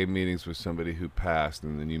AA meetings with somebody who passed,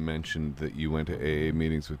 and then you mentioned that you went to AA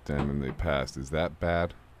meetings with them and they passed? Is that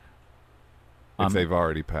bad? If they've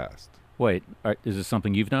already passed. Wait, is this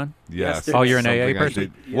something you've done? Yes. Oh, you're an AA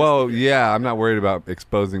person? Yes, well, yeah, I'm not worried about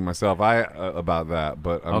exposing myself about that,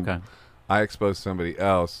 but I exposed somebody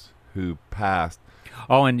else who passed.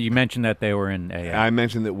 Oh, and you mentioned that they were in AA. I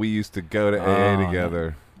mentioned that we used to go to AA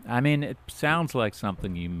together. I mean, it sounds like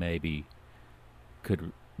something you maybe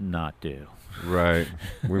could not do. Right.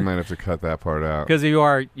 We might have to cut that part out. Because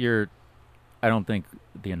I don't think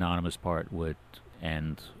the anonymous part would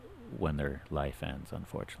end when their life ends,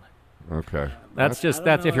 unfortunately. Okay. That's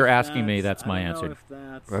if you're asking me, that's my answer.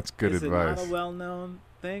 That's good advice. Is it not a well-known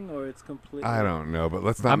thing, or it's completely? I don't know, but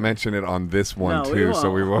let's not mention it on this one too, so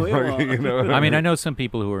we won't. You know I mean, I know some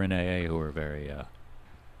people who are in AA who are very,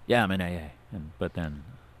 I'm in AA, but then.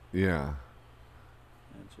 Yeah.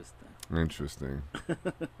 Interesting.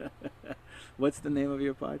 What's the name of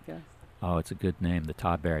your podcast? Oh, it's a good name, the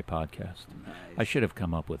Todd Barry Podcast. Nice. I should have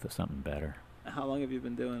come up with something better. How long have you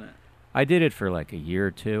been doing it? I did it for like a year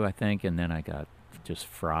or two, I think, and then I got just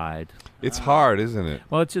fried. It's hard, isn't it?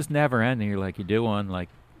 Well, it's just never ending. You're like, you do one, like,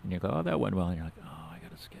 and you go, oh, that went well, and you're like, oh, I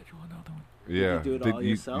got to schedule another one. Yeah. Did you do it all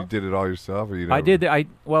yourself? You did it all yourself, or you? I did.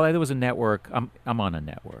 There was a network. I'm on a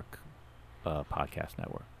network, podcast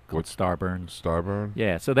network called Starburns. Starburn.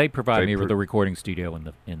 Yeah, so they provide me with a recording studio in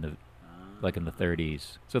the like in the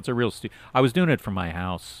 30s. So it's a real studio. I was doing it from my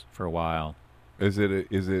house for a while. Is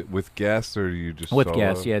it with guests or you just with solo?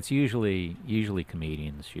 guests? Yeah, it's usually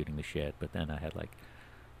comedians shooting the shit. But then I had like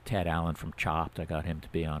Ted Allen from Chopped. I got him to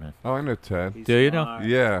be on it. Oh, I know Ted. He's Do you smart. know?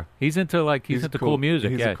 Yeah. He's into cool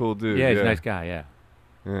music. He's yeah. a cool dude. Yeah, he's a nice guy. Yeah.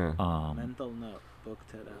 Yeah. Mental note. Book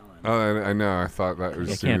Ted Allen. Oh, I know. I thought that was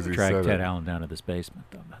You as soon as can't he drag said Ted it. Allen down to this basement,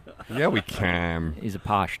 though, man. Yeah, we can. He's a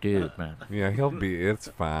posh dude, man. Yeah, he'll be. It's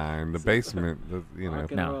fine. The basement, you know.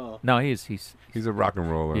 Rock and roll. No, he's He's a rock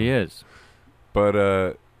and roller. he is.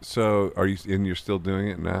 But so are you? And you're still doing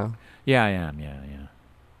it now? Yeah, I am. Yeah.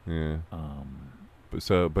 Yeah.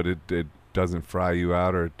 But it doesn't fry you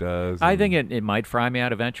out, or it does? I think it might fry me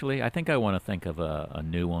out eventually. I think I want to think of a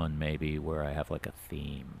new one maybe where I have like a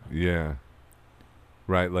theme. Yeah.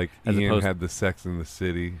 Right, like As Ian had the Sex in the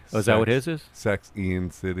City. Oh, is that what his is? Sex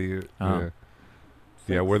Ian City. Oh.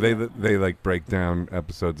 Yeah, where they like break down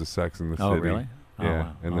episodes of Sex in the City. Oh, really? Yeah, Oh,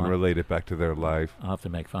 wow. and then relate it back to their life. I'll have to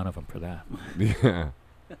make fun of him for that. Yeah.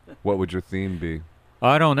 What would your theme be?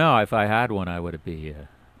 I don't know. If I had one, I would be.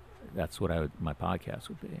 That's what my podcast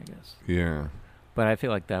would be, I guess. Yeah. But I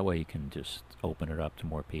feel like that way you can just open it up to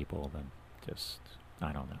more people than just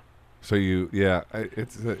I don't know. So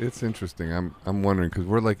it's interesting. I'm wondering because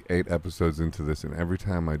we're like 8 episodes into this, and every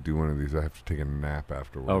time I do one of these, I have to take a nap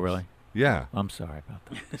afterwards. Oh, really? Yeah. I'm sorry about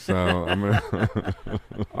that. So I'm gonna.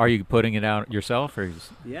 Are you putting it out yourself, or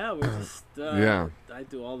Yeah, we're just. Yeah. I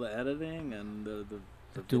do all the editing and the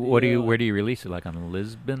where do video. you release it? Like on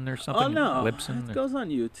Lisbon or something? Oh no, Libsyn? it goes on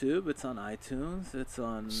YouTube. It's on iTunes. It's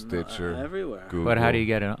on Stitcher, everywhere. Google. But how do you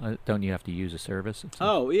get it? Don't you have to use a service?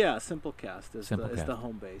 Oh yeah, Simplecast is Simplecast. the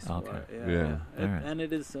home base. Okay. For it. Yeah. It, All right. and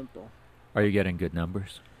it is simple. Are you getting good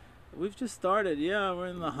numbers? We've just started. Yeah, we're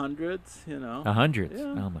in the hundreds. You know. 100s?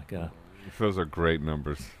 Yeah. Oh my God. Those are great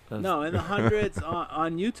numbers. No, in the hundreds.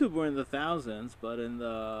 on YouTube, we're in the thousands, but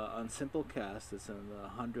on Simplecast, it's in the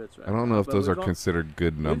hundreds right I don't now. know if But those are we've considered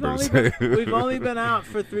good numbers. we've only been out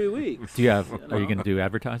for 3 weeks. Do you have? you Are you know? going to do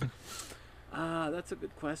advertising? That's a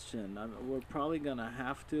good question. We're probably gonna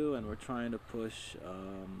have to, and we're trying to push.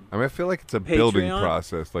 I mean, I feel like it's a building Patreon?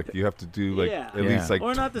 process. Like you have to do like Yeah. at Yeah. least like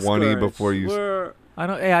We're not 20 before you. We're I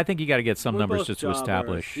don't. Yeah, I think you got to get some We're numbers both just jobbers. to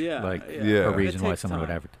establish, Yeah, like yeah. a It reason why takes someone would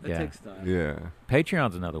time. advertise. It Yeah, takes time. Yeah.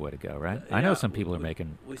 Patreon's another way to go, right? I know Yeah, some people are we-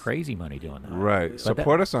 making we- crazy money doing that. Right. But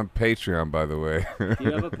Support us on Patreon, by the way. Do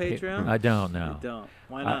you have a Patreon? I don't know. You don't.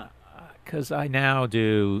 Why not? Because I now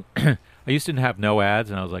do. I used to have no ads,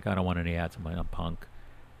 and I was like, I don't want any ads on Punk.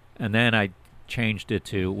 And then I changed it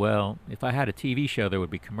to, well, if I had a TV show, there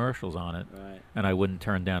would be commercials on it, Right. and I wouldn't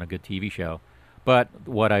turn down a good TV show. But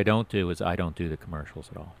what I don't do is I don't do the commercials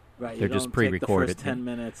at all. Right. They're you just don't pre-recorded. Take the first 10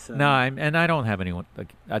 minutes. No, and I don't have anyone.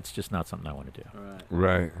 Like, that's just not something I want to do. Right.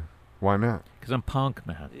 Right. Why not? Because I'm punk,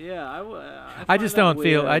 man. Yeah, I find just that don't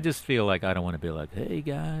feel. weird. I just feel like I don't want to be like, hey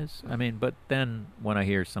guys. I mean, but then when I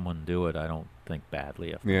hear someone do it, I don't think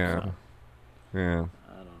badly of them. Yeah. So. Yeah.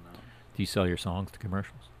 I don't know. Do you sell your songs to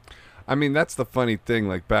commercials? I mean, that's the funny thing.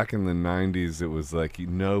 Like back in the 90s, it was like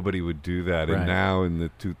nobody would do that. Right. And now in the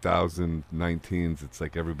 2019s, it's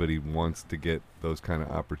like everybody wants to get those kind of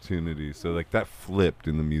opportunities. So like that flipped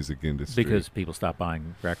in the music industry. Because people stop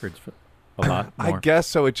buying records for a lot more. I guess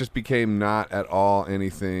so. It just became not at all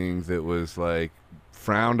anything that was like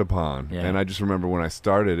frowned upon. Yeah. And I just remember when I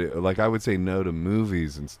started it, like I would say no to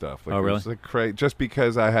movies and stuff. Like, Oh, really? It was like just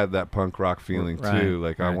because I had that punk rock feeling Right, too.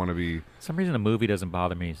 Like I right. want to be. For some reason, a movie doesn't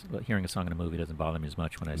bother me. Hearing a song in a movie doesn't bother me as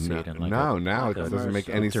much when I see it in like now a it doesn't make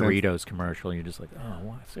any sense. Doritos commercial. And you're just like, oh,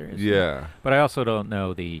 what? Seriously? Yeah. But I also don't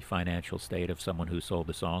know the financial state of someone who sold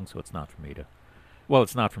the song, so it's not for me to. Well,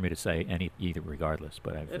 it's not for me to say either, regardless.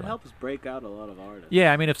 But I feel It like- helps break out a lot of artists.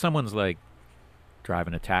 Yeah, I mean, if someone's like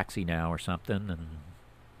driving a taxi now or something, and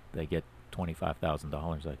they get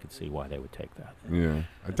 $25,000, I could see why they would take that. Yeah.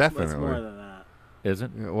 It's Definitely. more than that. Is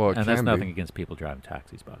it? Yeah, well, it And that's can nothing be. against people driving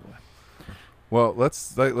taxis, by the way. Well,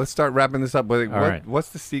 let's start wrapping this up. Like, All right. What's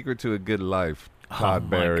the secret to a good life, Todd oh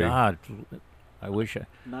Barry? my God! I wish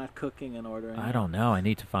Not cooking and ordering. I don't know. I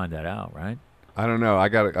need to find that out, right? I don't know. I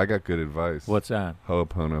got good advice. What's that?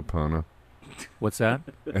 Ho'oponopono. What's that?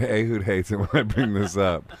 Ehud hates it when I bring this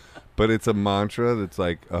up, but it's a mantra that's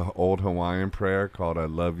like an old Hawaiian prayer called "I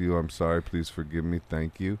love you, I'm sorry, please forgive me,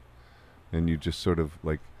 thank you," and you just sort of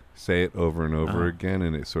like say it over and over Uh-huh. again,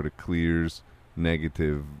 and it sort of clears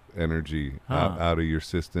negative energy Huh. out of your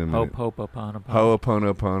system. Hope, hope, upon.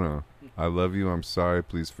 Ho'oponopono. I love you, I'm sorry,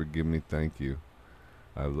 please forgive me, thank you.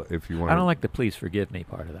 If you want, I don't like the "please forgive me"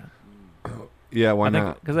 part of that. Yeah, why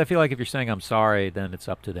not? Because I feel like if you're saying "I'm sorry," then it's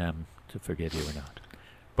up to them to forgive you or not.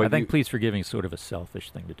 But I think you- "please forgive me" is sort of a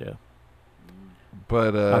selfish thing to do.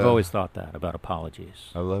 But I've always thought that about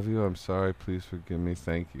apologies. I love you. I'm sorry. Please forgive me.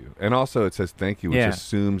 Thank you. And also, it says thank you, which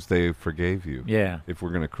assumes they forgave you. Yeah. If we're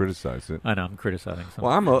going to criticize it. I know. I'm criticizing something.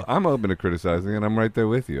 Well, I'm open to criticizing, and I'm right there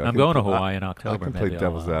with you. I'm going to Hawaii in October. I can play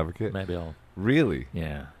devil's advocate. Maybe I'll. Really?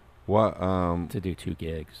 Yeah. What? To do 2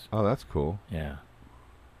 gigs. Oh, that's cool. Yeah.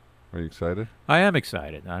 Are you excited? I am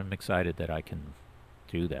excited. I'm excited that I can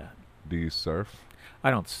do that. Do you surf? I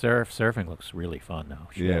don't surf. Surfing looks really fun though.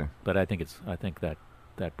 Yeah. But I think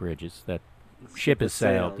that bridge is that ship is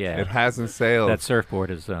sailed. Yeah. It hasn't sailed. That surfboard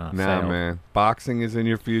is sailed. Nah, man. Boxing is in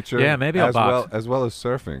your future. Yeah, maybe I'll box. as well as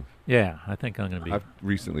surfing. Yeah, I think I'm going to be. I've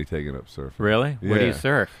recently taken up surfing. Really? Yeah. Where do you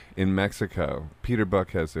surf? In Mexico. Peter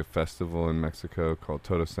Buck has a festival in Mexico called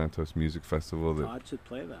Todos Santos Music Festival. Todd should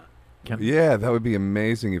play that. Yeah, that would be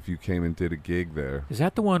amazing if you came and did a gig there. Is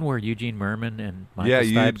that the one where Eugene Merman and Michael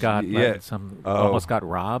Stipe almost got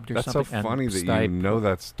robbed or something? That's so funny that you know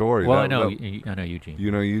that story. Well, I know Eugene. You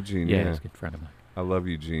know Eugene, yeah. He's a good friend of mine. I love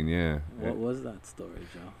Eugene, yeah. What was that story,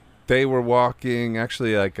 Joe? They were walking,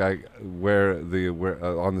 actually, like where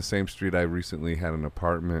on the same street I recently had an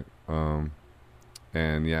apartment, and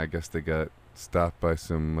yeah, I guess they got stopped by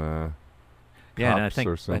some cops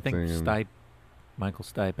or something. I think Michael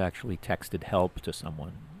Stipe actually texted help to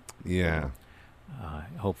someone. Yeah.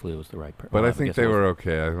 Hopefully it was the right person. But I think they were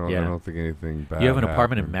okay. I don't think anything bad. You have an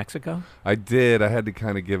apartment happened. in Mexico? I did. I had to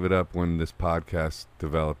kind of give it up when this podcast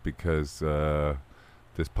developed because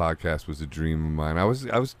this podcast was a dream of mine. I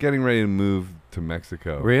was getting ready to move to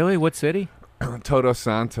Mexico. Really? What city? Todos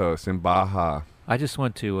Santos in Baja. I just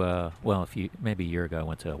went to maybe a year ago I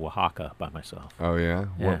went to Oaxaca by myself. Oh yeah?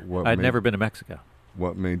 What I'd never been to Mexico.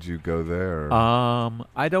 What made you go there?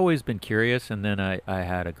 I'd always been curious, and then I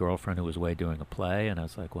had a girlfriend who was away doing a play, and I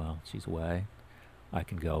was like, well, she's away. I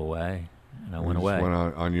can go away. And I went away. Went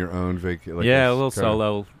on your own vacation? Like a little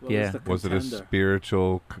solo. Yeah. Was it a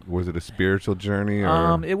spiritual journey?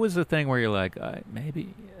 Or? It was a thing where you're like,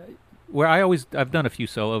 maybe... I've done a few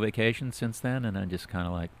solo vacations since then, and I'm just kind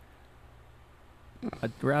of like,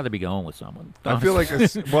 I'd rather be going with someone. I feel like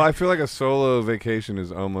a solo vacation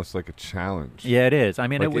is almost like a challenge. Yeah, it is. I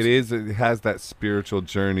mean, it has that spiritual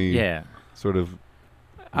journey. Yeah. Sort of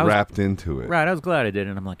wrapped into it. Right. I was glad I did,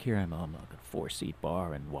 and I'm like, here I'm like a 4-seat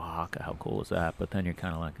bar in Oaxaca. How cool is that? But then you're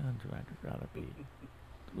kind of like, I'd rather be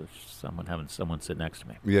with having someone sit next to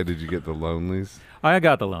me. Yeah. Did you get the lonelies? I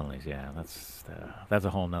got the lonelies. Yeah. That's a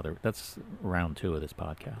whole nother. That's round 2 of this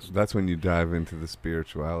podcast. That's when you dive into the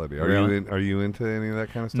spirituality. Are you into any of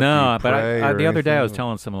that kind of stuff? No, but the other day I was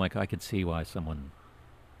telling someone like I could see why someone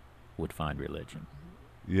would find religion.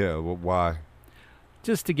 Yeah. Well, why?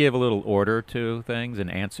 Just to give a little order to things and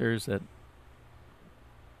answers that,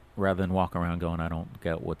 rather than walk around going, I don't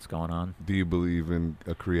get what's going on. Do you believe in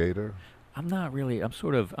a creator? I'm not really.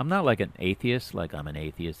 I'm not like an atheist. Like I'm an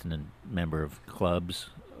atheist and a member of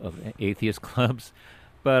atheist clubs,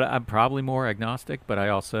 but I'm probably more agnostic. But I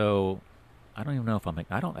don't even know if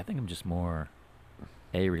I think I'm just more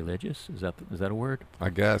a-religious. Is that a word?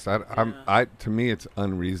 I guess. To me, it's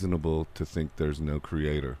unreasonable to think there's no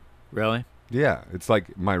creator. Really? Yeah, it's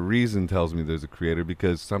like my reason tells me there's a creator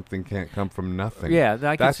because something can't come from nothing. Yeah,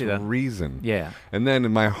 I can see that. That's reason. Yeah. And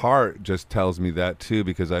then my heart just tells me that too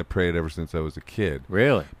because I prayed ever since I was a kid.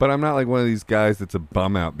 Really? But I'm not like one of these guys that's a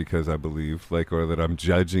bum out because I believe, or that I'm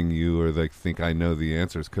judging you or think I know the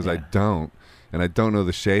answers because I don't, and I don't know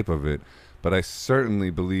the shape of it. But I certainly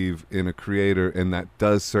believe in a creator, and that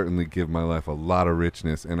does certainly give my life a lot of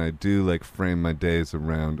richness, and I do frame my days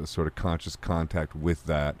around a sort of conscious contact with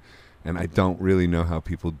that. And I don't really know how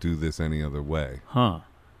people do this any other way. Huh.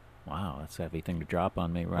 Wow, that's a heavy thing to drop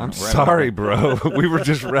on me. I'm sorry, bro. We were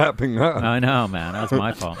just wrapping up. I know, man. That was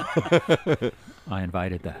my fault. I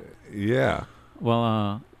invited that. Yeah. Well,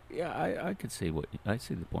 I could see I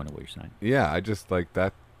see the point of what you're saying. Yeah, I just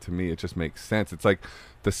that. To me, it just makes sense. It's like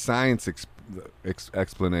the science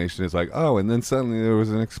explanation is oh, and then suddenly there was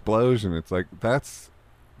an explosion. It's like that's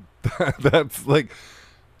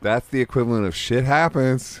that's the equivalent of shit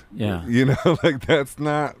happens. Yeah. That's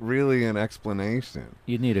not really an explanation.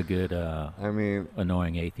 You'd need a good,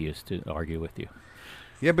 annoying atheist to argue with you.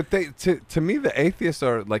 Yeah, but to me, the atheists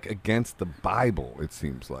are against the Bible, it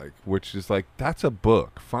seems like, which is that's a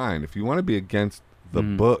book. Fine. If you want to be against the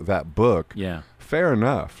that book, yeah, fair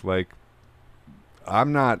enough.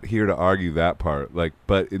 I'm not here to argue that part.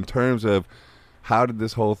 But in terms of how did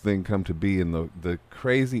this whole thing come to be and the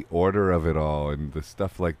crazy order of it all and the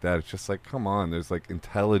stuff like that, it's just come on, there's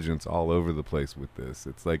intelligence all over the place with this.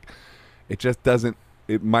 It's it just doesn't,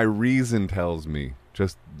 my reason tells me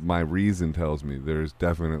just my reason tells me there's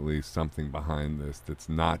definitely something behind this that's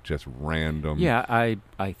not just random. Yeah,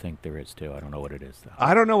 I think there is too. I don't know what it is though.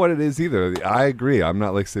 I don't know what it is either. I agree. I'm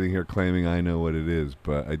not like sitting here claiming I know what it is,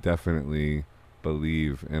 but I definitely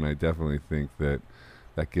believe, and I definitely think that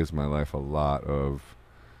gives my life a lot of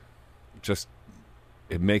just,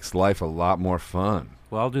 it makes life a lot more fun.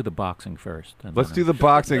 Well, I'll do the boxing first. Let's do the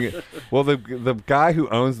boxing. Well, the guy who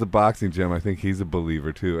owns the boxing gym, I think he's a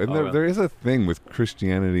believer too. And there is a thing with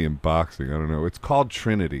Christianity and boxing. I don't know. It's called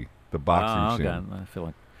Trinity, the boxing gym. I feel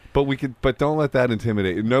like. But don't let that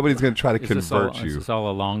intimidate. Nobody's going to try to convert you. Is this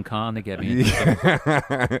all a long con to get me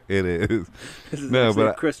into It is. This is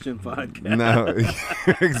a Christian podcast. No,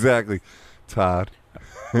 exactly. Todd,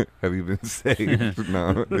 have you been saved?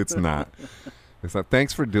 No, it's not. It's not.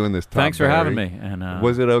 Thanks for doing this, Todd. Thanks for Barry. having me. And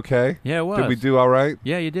was it okay? Yeah, it was. Did we do all right?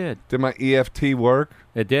 Yeah, you did. Did my EFT work?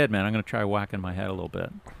 It did, man. I'm going to try whacking my head a little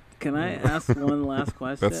bit. Can I ask one last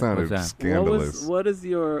question? That sounded scandalous. What is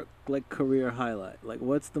your career highlight? Like,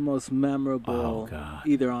 what's the most memorable,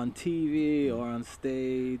 either on TV or on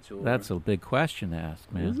stage? Or that's a big question to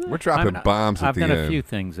ask, man. We're dropping bombs at the end. I've done a few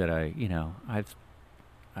things that I've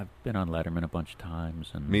been on Letterman a bunch of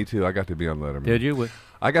times. And me too. I got to be on Letterman. Did you?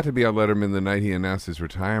 I got to be on Letterman the night he announced his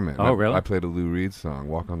retirement. Oh, really? I played a Lou Reed song,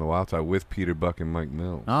 "Walk on the Wild Side," with Peter Buck and Mike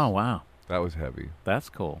Mills. Oh, wow. That was heavy. That's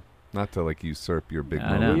cool. Not to usurp your big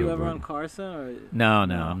moment. Were you ever on Carson? Or? No,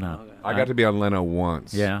 I'm not. Okay. I got to be on Leno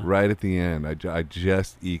once. Yeah. Right at the end. I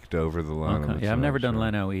just eked over the line. Okay. On I've never done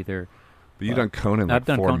Leno either. But you've done Conan like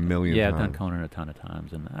 4 million times. Yeah, I've done Conan a ton of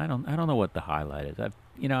times, and I don't know what the highlight is. I've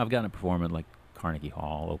gotten to perform at like Carnegie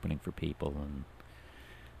Hall, opening for people, and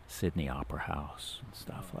Sydney Opera House and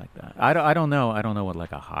stuff like that. I don't know. I don't know what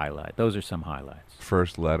like a highlight. Those are some highlights.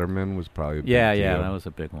 First Letterman was probably a big deal. Yeah, that was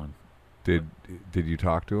a big one. Did you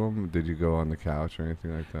talk to him? Did you go on the couch or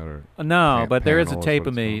anything like that? Or no, but there is a tape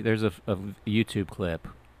of me. There's a YouTube clip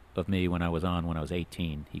of me when I was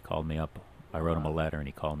 18. He called me up. I wrote him a letter, and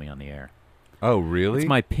he called me on the air. Oh, really? It's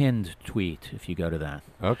my pinned tweet, if you go to that.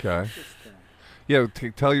 Okay. Yeah,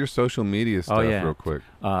 tell your social media stuff real quick.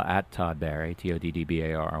 At Todd Barry,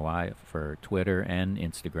 TODDBARY, for Twitter and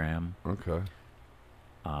Instagram. Okay.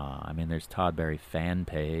 There's Todd Barry fan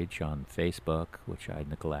page on Facebook, which I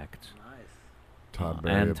neglect. Nice. Todd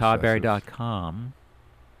Barry and ToddBarry.com.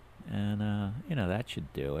 And, that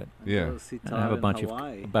should do it. Yeah. I have a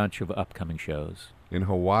bunch of upcoming shows. In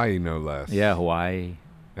Hawaii, no less. Yeah, Hawaii.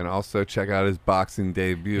 And also check out his boxing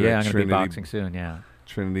debut. Yeah, I'm going to be boxing soon, yeah.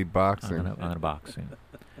 Trinity Boxing. I'm going to box soon.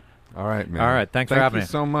 All right, man. All right, thanks for having me. Thank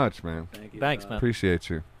you so much, man. Thanks, man. Appreciate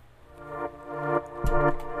you. Is that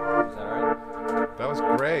all right? That was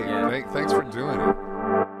great. Yeah. Thanks for doing it.